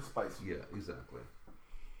a certain spice. Yeah, exactly.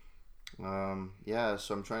 So I'm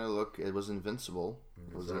trying to look. It was Invincible.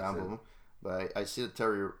 Was the album, but I see that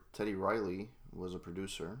Teddy Riley was a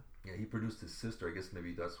producer. Yeah, he produced his sister. I guess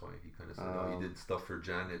maybe that's why he kind of said, he did stuff for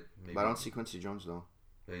Janet. Maybe. But I don't see Quincy Jones though.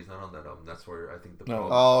 Yeah, he's not on that album. That's where I think the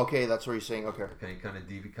problem. Oh, okay, that's what you're saying. Okay. He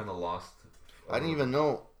kind of lost. I didn't even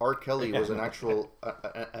know R. Kelly was an actual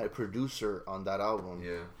a producer on that album.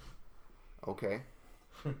 Yeah. Okay.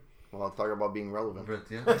 Well, I'll talk about being relevant. But,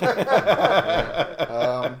 yeah.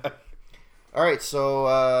 All right, so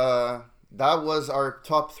that was our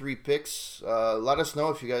top 3 picks. Let us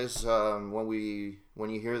know if you guys, when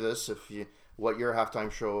you hear this, what your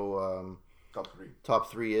halftime show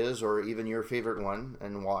top three is, or even your favorite one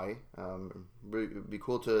and why. It'd be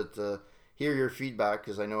cool to hear your feedback,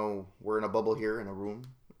 because I know we're in a bubble here in a room,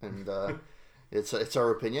 and it's our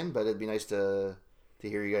opinion, but it'd be nice to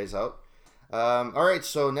hear you guys out. All right,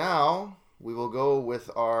 so now we will go with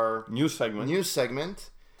our news segment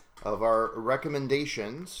of our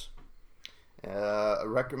recommendations.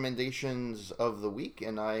 Recommendations of the week,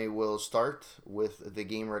 and I will start with the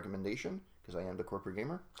game recommendation because I am the corporate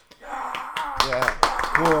gamer. Yeah.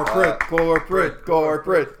 Corporate.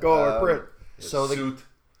 So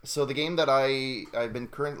the game that I've been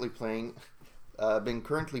currently playing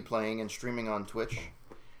and streaming on Twitch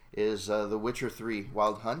is The Witcher 3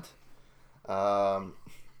 Wild Hunt. The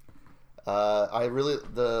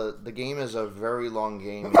game is a very long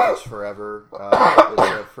game. It takes forever. It's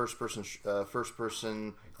a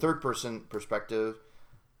third person perspective.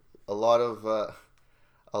 A lot of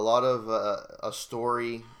a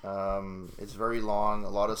story. It's very long. A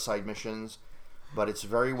lot of side missions, but it's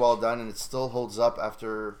very well done, and it still holds up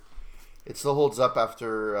after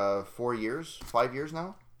 5 years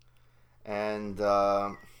now, and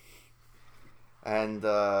that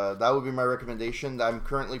would be my recommendation. I'm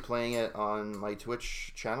currently playing it on my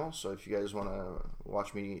Twitch channel, so if you guys want to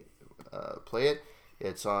watch me play it,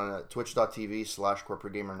 it's on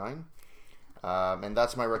twitch.tv/corporategamer9. And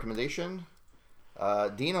that's my recommendation.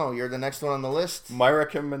 Dino, you're the next one on the list. My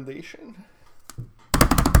recommendation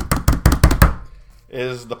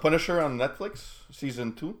is The Punisher on Netflix,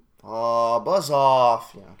 season 2. Oh, buzz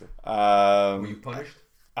off. Yeah, okay. Were you punished?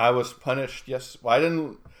 I was punished, yes.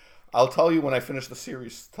 Well, I'll tell you when I finish the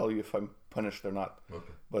series, tell you if I'm punished or not.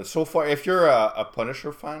 Okay. But so far, if you're a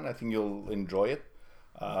Punisher fan, I think you'll enjoy it.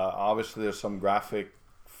 Obviously, there's some graphic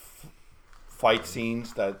fight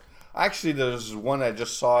scenes that... Actually, there's one I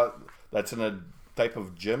just saw that's in a type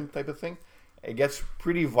of gym type of thing. It gets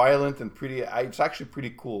pretty violent and it's actually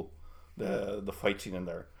pretty cool, the fight scene in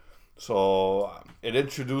there. So it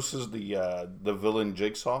introduces the villain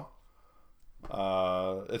Jigsaw.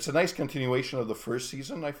 It's a nice continuation of the first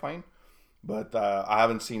season, I find, but I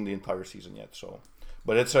haven't seen the entire season yet.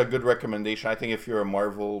 But it's a good recommendation. I think if you're a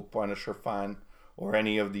Marvel Punisher fan or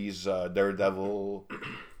any of these Daredevil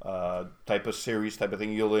type of series type of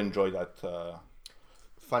thing, you'll enjoy that.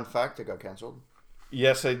 Fun fact: it got canceled.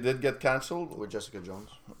 Yes, it did get canceled with Jessica Jones.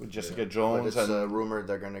 But it's rumored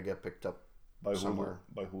they're going to get picked up by somewhere.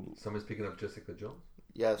 Hulu. Someone's picking up Jessica Jones?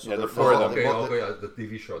 Yeah, so the four of them. Okay, the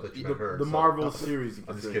TV show that you heard. The Marvel series.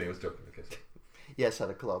 I'm just kidding, I was joking. Okay. Yes, at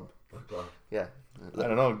a club. Yeah. I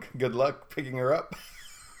don't know. Good luck picking her up.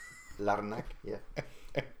 Larnac, yeah.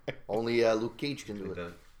 Only Luke Cage can do it.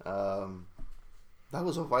 That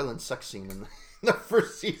was a violent sex scene in the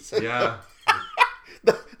first season. Yeah.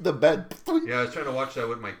 the bed. Yeah, I was trying to watch that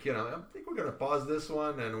with my kid. I think we're going to pause this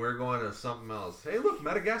one and we're going to something else. Hey, look,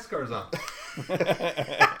 Madagascar's on.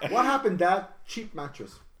 What happened, Dad? Cheap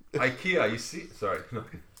mattress. IKEA, you see? Sorry.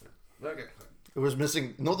 Okay. It was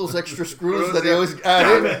missing. Those extra screws that they always add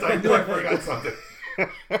in. I knew I forgot something.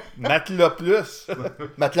 Matelas Plus.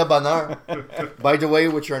 Matelas Bonheur. By the way,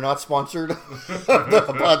 which are not sponsored of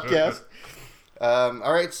the podcast.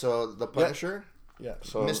 All right, so The Punisher. Yeah.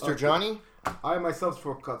 So Mr. Johnny. I myself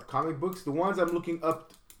for comic books. The ones I'm looking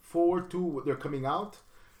up forward to, they're coming out.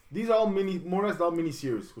 These are all more or less all mini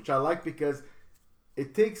series, which I like because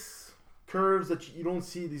it takes curves that you don't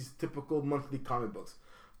see these typical monthly comic books.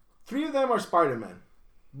 3 of them are Spider-Man,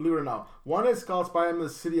 believe it or not. One is called Spider-Man: The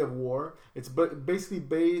City of War. It's basically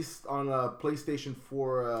based on a PlayStation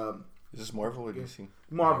 4. Is this Marvel or DC?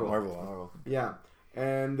 Marvel. Yeah,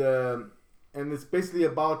 and it's basically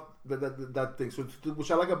about that thing. So which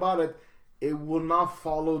I like about it, it will not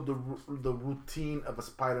follow the routine of a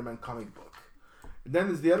Spider-Man comic book. And then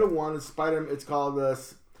there's the other one. Is Spider-Man. It's called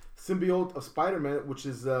Symbiote of Spider-Man, which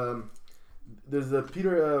is there's a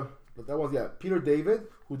Peter David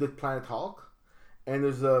who did Planet Hulk, and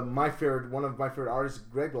there's one of my favorite artists,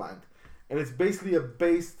 Greg Land, and it's basically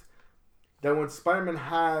based that when Spider-Man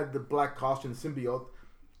had the black costume symbiote,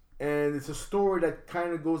 and it's a story that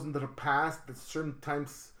kind of goes into the past at certain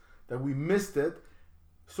times that we missed it.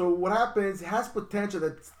 So what happens, it has potential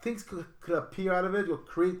that things could appear out of it. You'll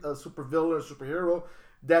create a supervillain or superhero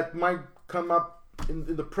that might come up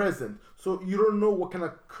in the present. So you don't know what kind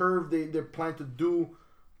of curve they're planning to do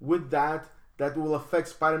with that will affect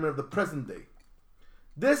Spider-Man of the present day.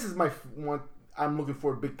 This is my one I'm looking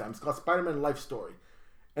for big time. It's called Spider-Man Life Story.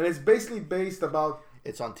 And it's basically based about...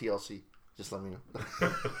 It's on TLC. Just let me know.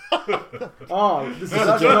 Oh, this is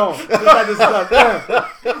not... No. This is not...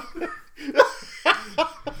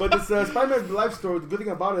 But this Spider-Man Life Story, the good thing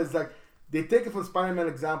about it is like they take it from Spider-Man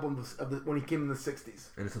example when he came in the 60s.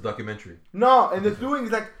 And it's a documentary. No, and they're doing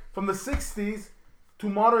is like from the 60s to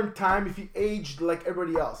modern time, if he aged like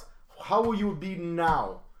everybody else, how will you be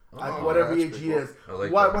now? at whatever that's age pretty he cool. is. I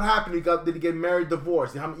like What that. happened? Did he get married,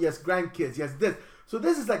 divorced? He has grandkids. He has this. So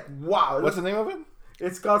this is like wow. What's the name of it?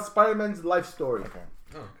 It's called Spider-Man's Life Story. Okay.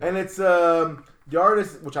 Oh, okay. And it's the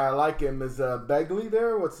artist, which I like him, is Begley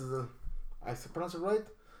there. What's his? I pronounce it right?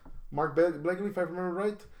 Mark Begley, if I remember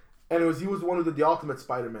right. And he was the one who did the Ultimate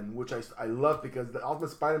Spider-Man, which I love because the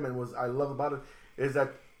Ultimate Spider-Man I love about it is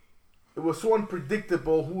that it was so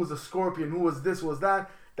unpredictable. Who was a Scorpion? Who was this? Who was that?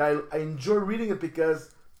 That I enjoy reading it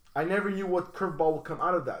because I never knew what curveball would come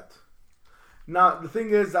out of that. Now the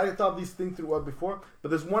thing is, I thought these things through before, but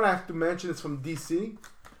there's one I have to mention. It's from DC,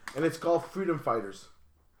 and it's called Freedom Fighters.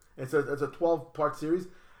 It's a 12-part series,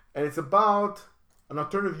 and it's about an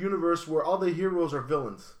alternative universe where all the heroes are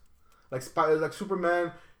villains, like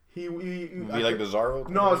Superman. He like Bizarro?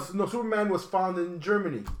 No, Superman was found in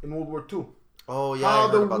Germany in World War II. Oh yeah, How I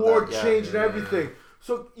heard the about war that. Yeah. changed and everything.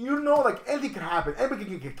 So like anything can happen. Anybody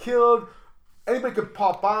can get killed. Anybody could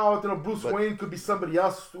pop out. Bruce Wayne could be somebody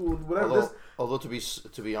else. Whatever. Although to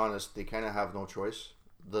be honest, they kind of have no choice.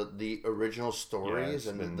 The original stories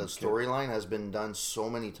and the storyline has been done so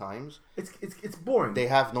many times. It's boring. They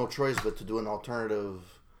have no choice but to do an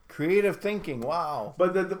alternative. Creative thinking, wow.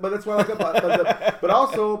 But that's what I like about. But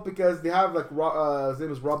also because they have like his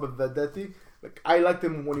name is Robert Venditti. Like I liked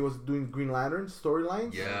him when he was doing Green Lantern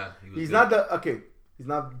storylines. Yeah, he's good. He's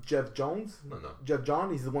not Jeff Jones. No. Jeff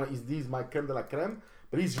John. He's the one. He's my creme de la creme.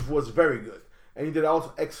 But he was very good. And he did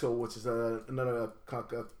also EXO, which is another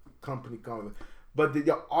company comic. But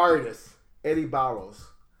the artist Eddie Barrows.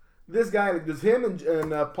 This guy, like, there's him and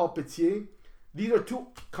Paul Petier. These are two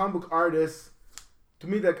comic book artists. To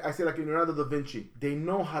me, like I say, like Leonardo da Vinci, they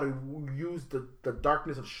know how to use the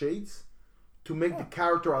darkness of shades to make the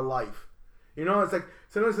character alive. It's like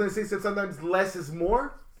sometimes they say sometimes less is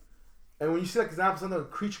more. And when you see like example, sometimes a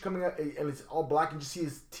creature coming out and it's all black and you see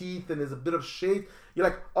his teeth and there's a bit of shade, you're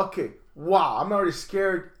like, okay, wow, I'm already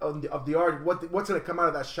scared of the art. What's gonna come out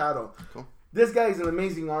of that shadow? Cool. This guy is an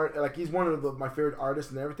amazing art. Like he's one of my favorite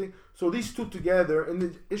artists and everything. So these two together, and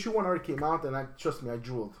the issue 1 already came out, and trust me, I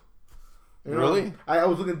drooled. Really? I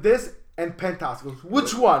was looking at this and Pentas.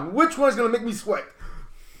 Which one? Which one is gonna make me sweat?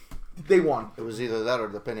 They won. It was either that or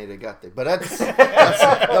the Penne de Gatte. But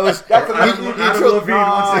that was Adam Levine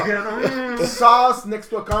once again. Sauce next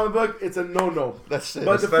to a comic book, it's a no. That's it.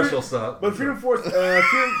 But Special sauce. But Freedom Force,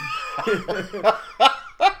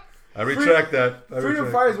 I retract that.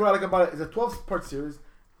 Freedom Fire is what I like about it. It's a 12-part series,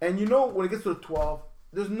 and when it gets to the 12,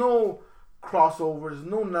 there's no crossovers,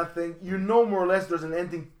 no nothing. More or less there's an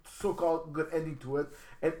ending, so-called good ending to it,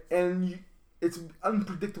 and it's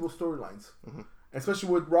unpredictable storylines, especially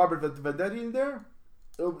with Robert Venditti in there.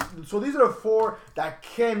 So these are the 4 that I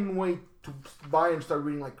can't wait to buy and start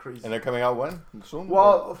reading like crazy. And they're coming out when? Soon?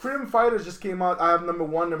 Well, Freedom Fighters just came out. I have number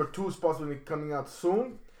 1, number 2 is possibly coming out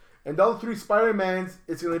soon. And the other 3 Spider-Mans,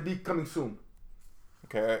 it's going to be coming soon.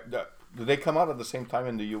 Okay. Do they come out at the same time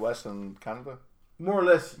in the US and Canada? More or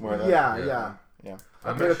less. More or less. Yeah. Yeah.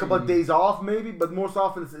 Okay, a couple of days off maybe, but most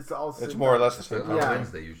often it's all... It's more or less the same On time. Yeah.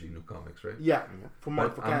 Wednesday, usually, new comics, right? Yeah, for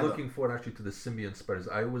But Canada. I'm looking forward actually to the Symbiont Spiders.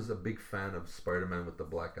 I was a big fan of Spider-Man with the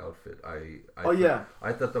black outfit. I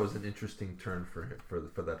thought that was an interesting turn for him,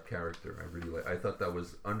 for that character. I thought that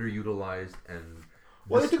was underutilized and.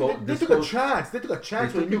 Well, they took a chance. They took a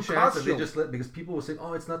chance with a new costume. They just because people were saying,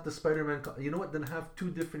 "Oh, it's not the Spider-Man." You know what? Then have 2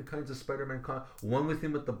 different kinds of Spider-Man. One with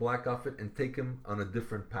him with the black outfit, and take him on a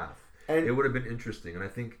different path. And it would have been interesting. And I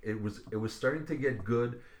think it was starting to get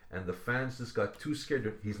good, and the fans just got too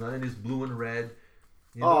scared. He's not in his blue and red.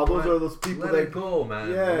 Those are those people. Let it go, man.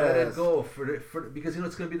 Yes. Let it go because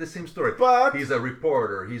it's going to be the same story. But he's a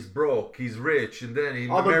reporter. He's broke. He's rich, and then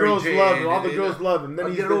all the Mary girls Jane, love him. All the girls love him. Then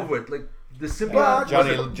I'll he's get over it. Like the simple.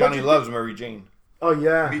 Johnny loves Mary Jane. Oh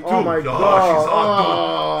yeah. Me too. Oh my God.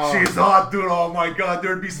 god. She's hot, dude. Oh my god.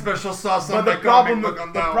 There'd be special sauce But on the my comic problem, book on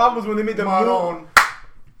the that. problem is when they made the Maroon. move.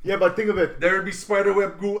 Yeah, but think of it. There'd be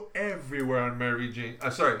spiderweb goo everywhere on Mary Jane.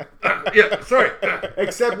 Sorry. Yeah, sorry.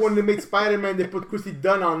 Except when they made Spider-Man, they put Christy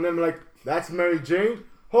Dunn on them. Like, that's Mary Jane?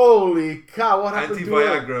 Holy cow, what happened to her?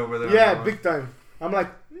 Anti-Viagra over there. Yeah, big time. I'm like,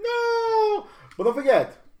 no! But don't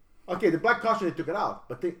forget, okay, the black costume, they took it out.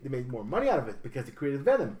 But they made more money out of it because they created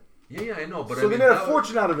Venom. Yeah, I know. But So they made a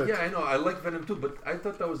fortune out of it. Yeah, I know. I like Venom too, but I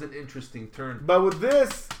thought that was an interesting turn. But with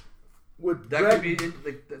this, with That Greg, could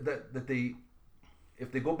be that they,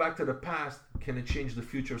 if they go back to the past, can it change the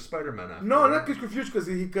future of Spider-Man? After no, that? not confused because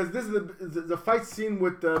this is the fight scene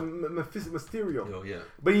with Mysterio. Oh yeah.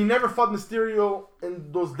 But he never fought Mysterio in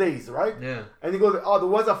those days, right? Yeah. And he goes, oh, there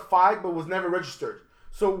was a fight, but was never registered.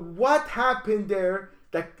 So what happened there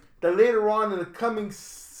that later on in the coming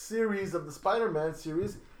series of the Spider-Man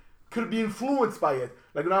series, could be influenced by it.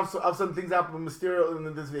 Like when all of a sudden things happen with Mysterio and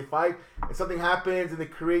then they fight, and something happens and it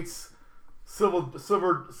creates civil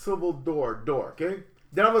door. Okay,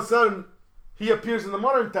 then all of a sudden he appears in the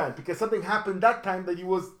modern time because something happened that time that he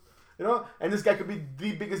was. And this guy could be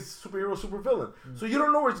the biggest superhero, supervillain. So you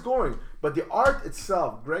don't know where it's going. But the art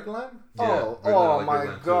itself, Greg Land,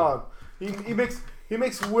 my God, he makes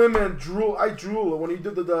women drool. I drool when he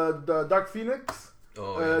did the Dark Phoenix.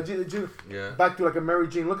 Back to like a Mary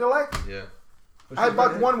Jane lookalike. Yeah. I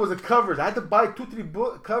bought one with the covers. I had to buy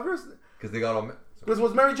 2-3 covers because they got all. Because it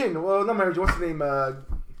was Mary Jane. Well, not Mary Jane. What's the name?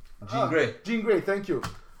 Jean Grey. Jean Grey. Thank you.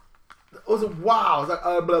 It was wow. It was like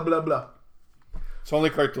blah blah blah. It's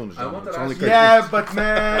only cartoons. Yeah, but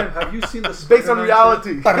man, have you seen the based on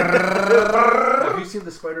reality? Have you seen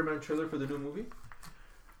the Spider-Man trailer for the new movie?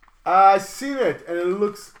 I've seen it, and it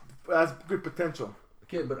looks has good potential.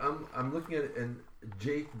 Okay, but I'm looking at it, and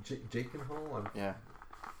Jake Gyllenhaal.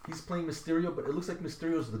 He's playing Mysterio, but it looks like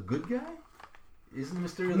Mysterio's the good guy. Isn't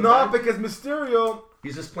Mysterio the bad because Mysterio.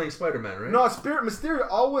 He's just playing Spider-Man, right? No, Mysterio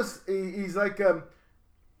always he's like the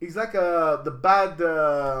bad.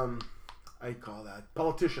 I call that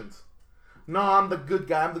politicians. No, I'm the good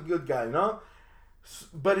guy.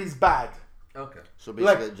 But he's bad. Okay. So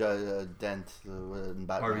basically, Dent, Batman.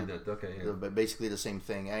 Harvey Dent. Okay. Yeah. Basically the same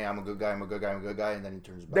thing. Hey, I'm a good guy, and then he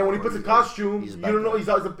turns bad. Then when he puts a costume, you don't know he's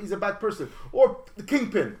a bad person. Or the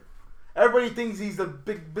Kingpin. Everybody thinks he's a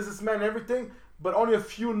big businessman and everything, but only a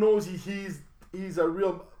few knows he's a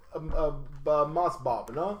real moss bob,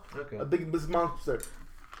 Okay. A big business monster.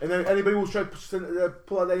 And then anybody who's trying to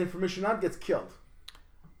pull out that information out gets killed.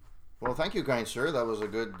 Well, thank you, kind sir. That was a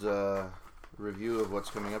good review of what's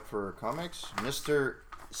coming up for comics. Mr.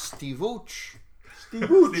 Stevooch.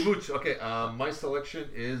 Stevooch. Okay, my selection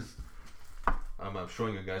is... I'm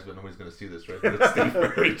showing you guys, but nobody's going to see this, right? But it's Steve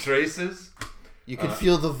Perry Traces. You can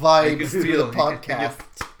feel the vibe through the podcast.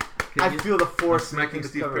 I feel the force smacking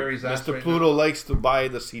Steve Perry's ass. Mr. Pluto likes to buy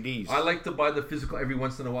the CDs. I like to buy the physical every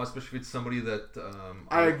once in a while, especially if it's somebody that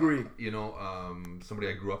I agree. Somebody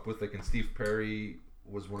I grew up with. Like, and Steve Perry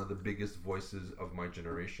was one of the biggest voices of my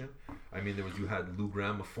generation. I mean, you had Lou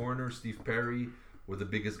Gramm, a foreigner. Steve Perry were the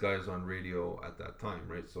biggest guys on radio at that time,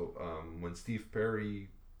 right? So when Steve Perry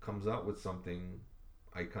comes out with something,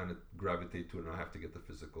 I kind of gravitate to it, and I have to get the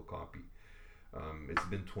physical copy. It's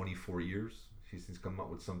been 24 years. He's come out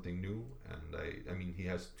with something new, and I mean, he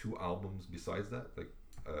has 2 albums besides that, like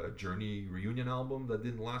a Journey reunion album that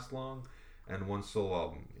didn't last long, and 1 solo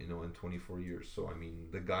album, in 24 years. So I mean,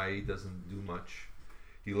 the guy doesn't do much.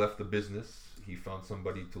 He left the business. He found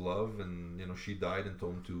somebody to love, and she died and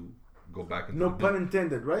told him to go back into. No pun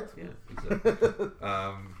intended, right? Yeah, exactly.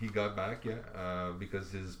 He got back, because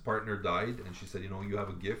his partner died, and she said, you have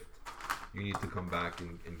a gift. You need to come back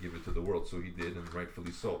and give it to the world. So he did, and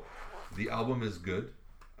rightfully so. The album is good.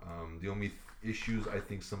 The only issues I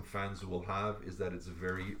think some fans will have is that it's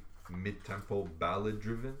very mid-tempo ballad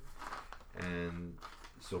driven, and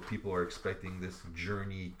so people are expecting this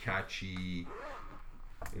Journey catchy,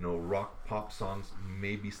 rock pop songs.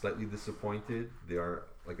 May be slightly disappointed. They are,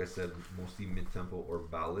 like I said, mostly mid-tempo or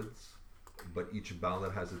ballads, but each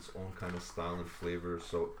ballad has its own kind of style and flavor,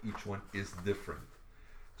 so each one is different.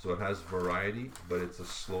 So it has variety, but it's a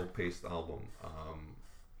slow-paced album.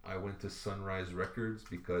 I went to Sunrise Records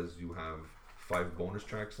because you have 5 bonus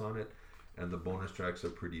tracks on it, and the bonus tracks are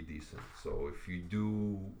pretty decent. So if you're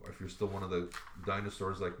still one of the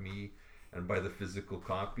dinosaurs like me and buy the physical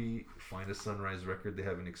copy, find a Sunrise record. They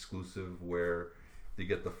have an exclusive where they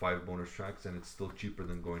get the 5 bonus tracks, and it's still cheaper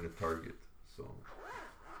than going to Target. So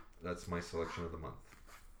that's my selection of the month.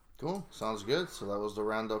 Cool. Sounds good. So that was the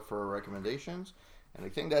roundup for our recommendations. And I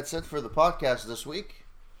think that's it for the podcast this week.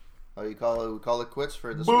 We call it quits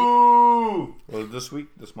for this week. Well, this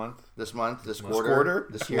month, this quarter,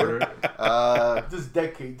 this year, this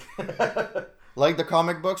decade. Like the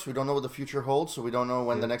comic books, we don't know what the future holds, so we don't know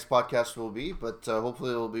when the next podcast will be, but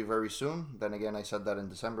hopefully it will be very soon. Then again, I said that in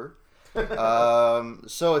December.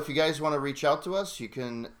 So if you guys want to reach out to us, you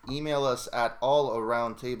can email us at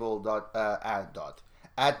allaroundtable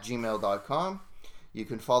 @gmail.com. You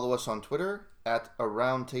can follow us on Twitter at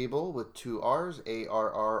aroundtable with 2 R's,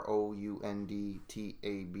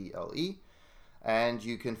 ARROUNDTABLE. And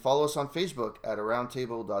you can follow us on Facebook at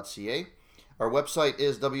aroundtable.ca. Our website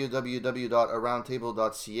is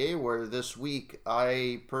www.aroundtable.ca, where this week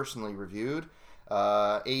I personally reviewed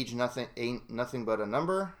Age Nothing Ain't Nothing But a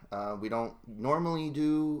Number. We don't normally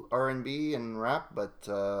do R&B and rap, but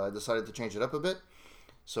I decided to change it up a bit.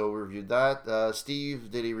 So we reviewed that.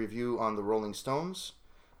 Steve did a review on the Rolling Stones.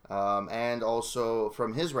 And also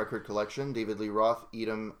from his record collection, David Lee Roth, Eat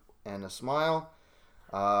 'Em and a Smile.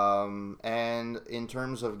 And in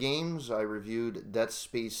terms of games, I reviewed Dead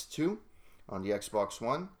Space 2 on the Xbox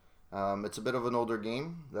One. It's a bit of an older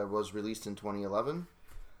game that was released in 2011.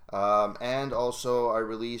 And also I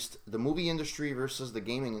released the movie industry versus the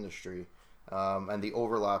gaming industry, and the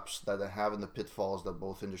overlaps that they have and the pitfalls that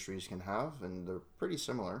both industries can have, and they're pretty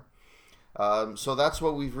similar. So that's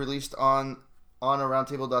what we've released on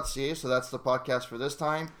aroundtable.ca. So that's the podcast for this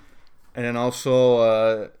time. And then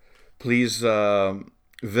also, please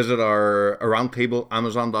visit our Aroundtable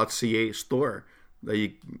Amazon.ca store.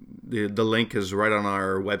 The link is right on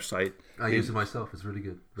our website. I use it myself. It's really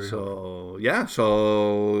good. Very helpful.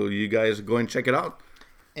 So you guys go and check it out.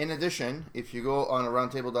 In addition, if you go on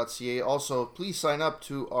aroundtable.ca, also please sign up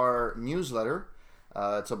to our newsletter.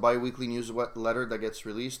 It's a bi-weekly newsletter that gets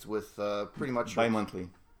released with pretty much... Bi-monthly.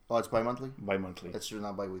 Oh, it's bi-monthly? Bi-monthly. It's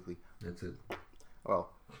not bi-weekly. That's it.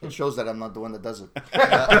 Well, it shows that I'm not the one that does it.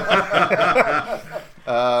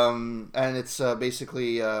 And it's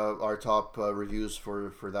basically our top reviews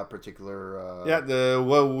for that particular...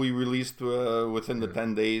 what we released within the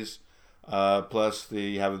 10 days. Plus,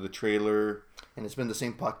 you have the trailer. And it's been the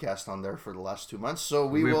same podcast on there for the last 2 months. So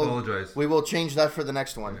we will apologize. We will change that for the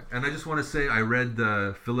next one. And I just want to say, I read,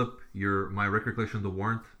 Philip, my record collection, The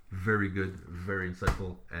Warrant. Very good, very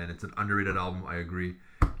insightful. And it's an underrated album. I agree.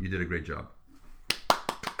 You did a great job.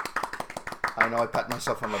 I know, I pat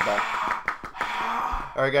myself on the back.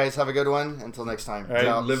 All right, guys, have a good one. Until next time. All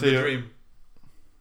right, live the dream.